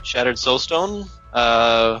at Shattered Soulstone.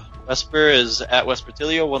 Wesper is at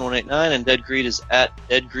Wespertilio1189, and Dead Greed is at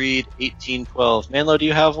DeadGreed1812. Manlo, do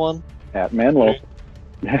you have one? At Manlo.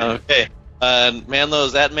 Okay. Manlo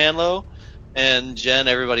is at Manlo, and Jen,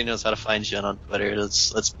 everybody knows how to find Jen on Twitter.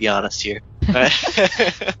 Let's be honest here.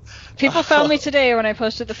 People found me today when I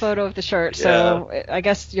posted the photo of the shirt, so I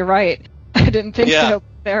guess you're right. I didn't think so.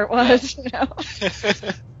 There it was. You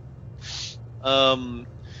know?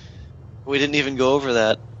 We didn't even go over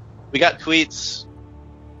that. We got tweets.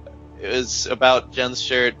 It was about Jen's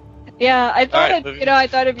shirt. Yeah, I thought I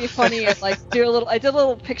thought it'd be funny and like do a little. I did a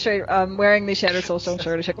little picture wearing the Shattered Soulstone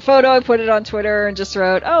shirt. I took a photo, I put it on Twitter, and just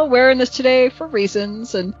wrote, "Oh, wearing this today for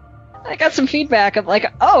reasons." And I got some feedback of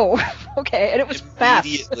like, "Oh, okay," and it was fast.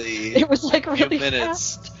 It was like really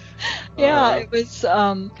fast. Yeah, it was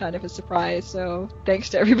kind of a surprise. So thanks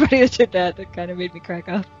to everybody that did that. That kind of made me crack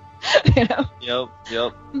up. You know. Yep.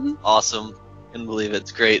 Mm-hmm. Awesome. Couldn't believe it.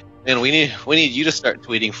 It's great. And we need you to start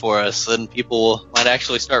tweeting for us, then people might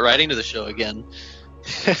actually start writing to the show again.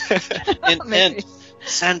 And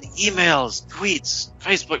send emails, tweets,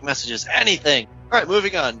 Facebook messages, anything. right,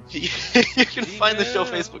 moving on. You can find the show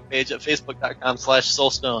Facebook page at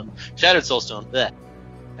facebook.com/Soulstone, Shattered Soulstone, bleh.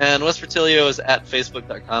 And Wes Portillo is at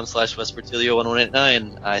facebook.com/Wes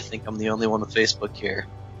Portillo1189. I think I'm the only one with Facebook here.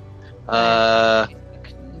 Nope.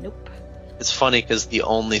 It's funny because the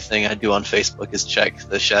only thing I do on Facebook is check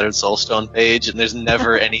the Shattered Soulstone page, and there's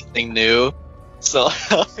never anything new. So,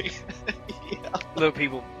 yeah. Look,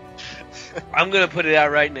 people, I'm going to put it out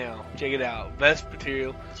right now. Check it out. Best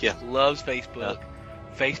Material loves Facebook. Yeah.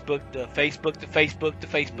 Facebook,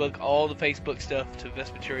 all the Facebook stuff to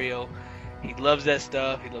Best Material. He loves that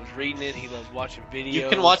stuff. He loves reading it. He loves watching videos. You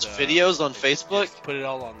can watch videos on Facebook? Just put it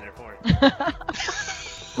all on there for him.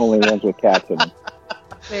 Only ones with cats in them.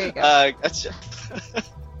 There you go. Gotcha.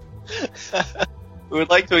 We would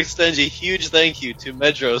like to extend a huge thank you to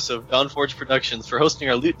Medros of Dawnforge Productions for hosting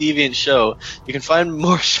our Loot Deviant show. You can find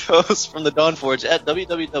more shows from the Dawnforge at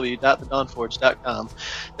www.thedawnforge.com.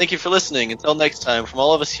 Thank you for listening. Until next time, from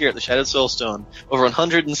all of us here at the Shattered Soulstone, over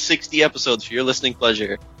 160 episodes for your listening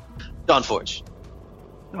pleasure. Dawnforge.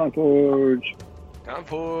 Dawnforge.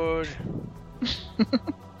 Dawnforge.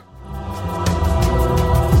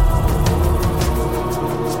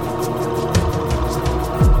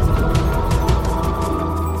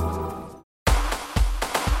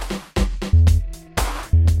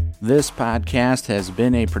 This podcast has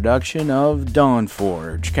been a production of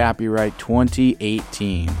Dawnforge, copyright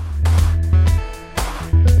 2018.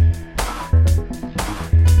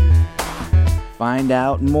 Find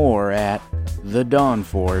out more at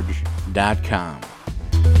thedawnforge.com.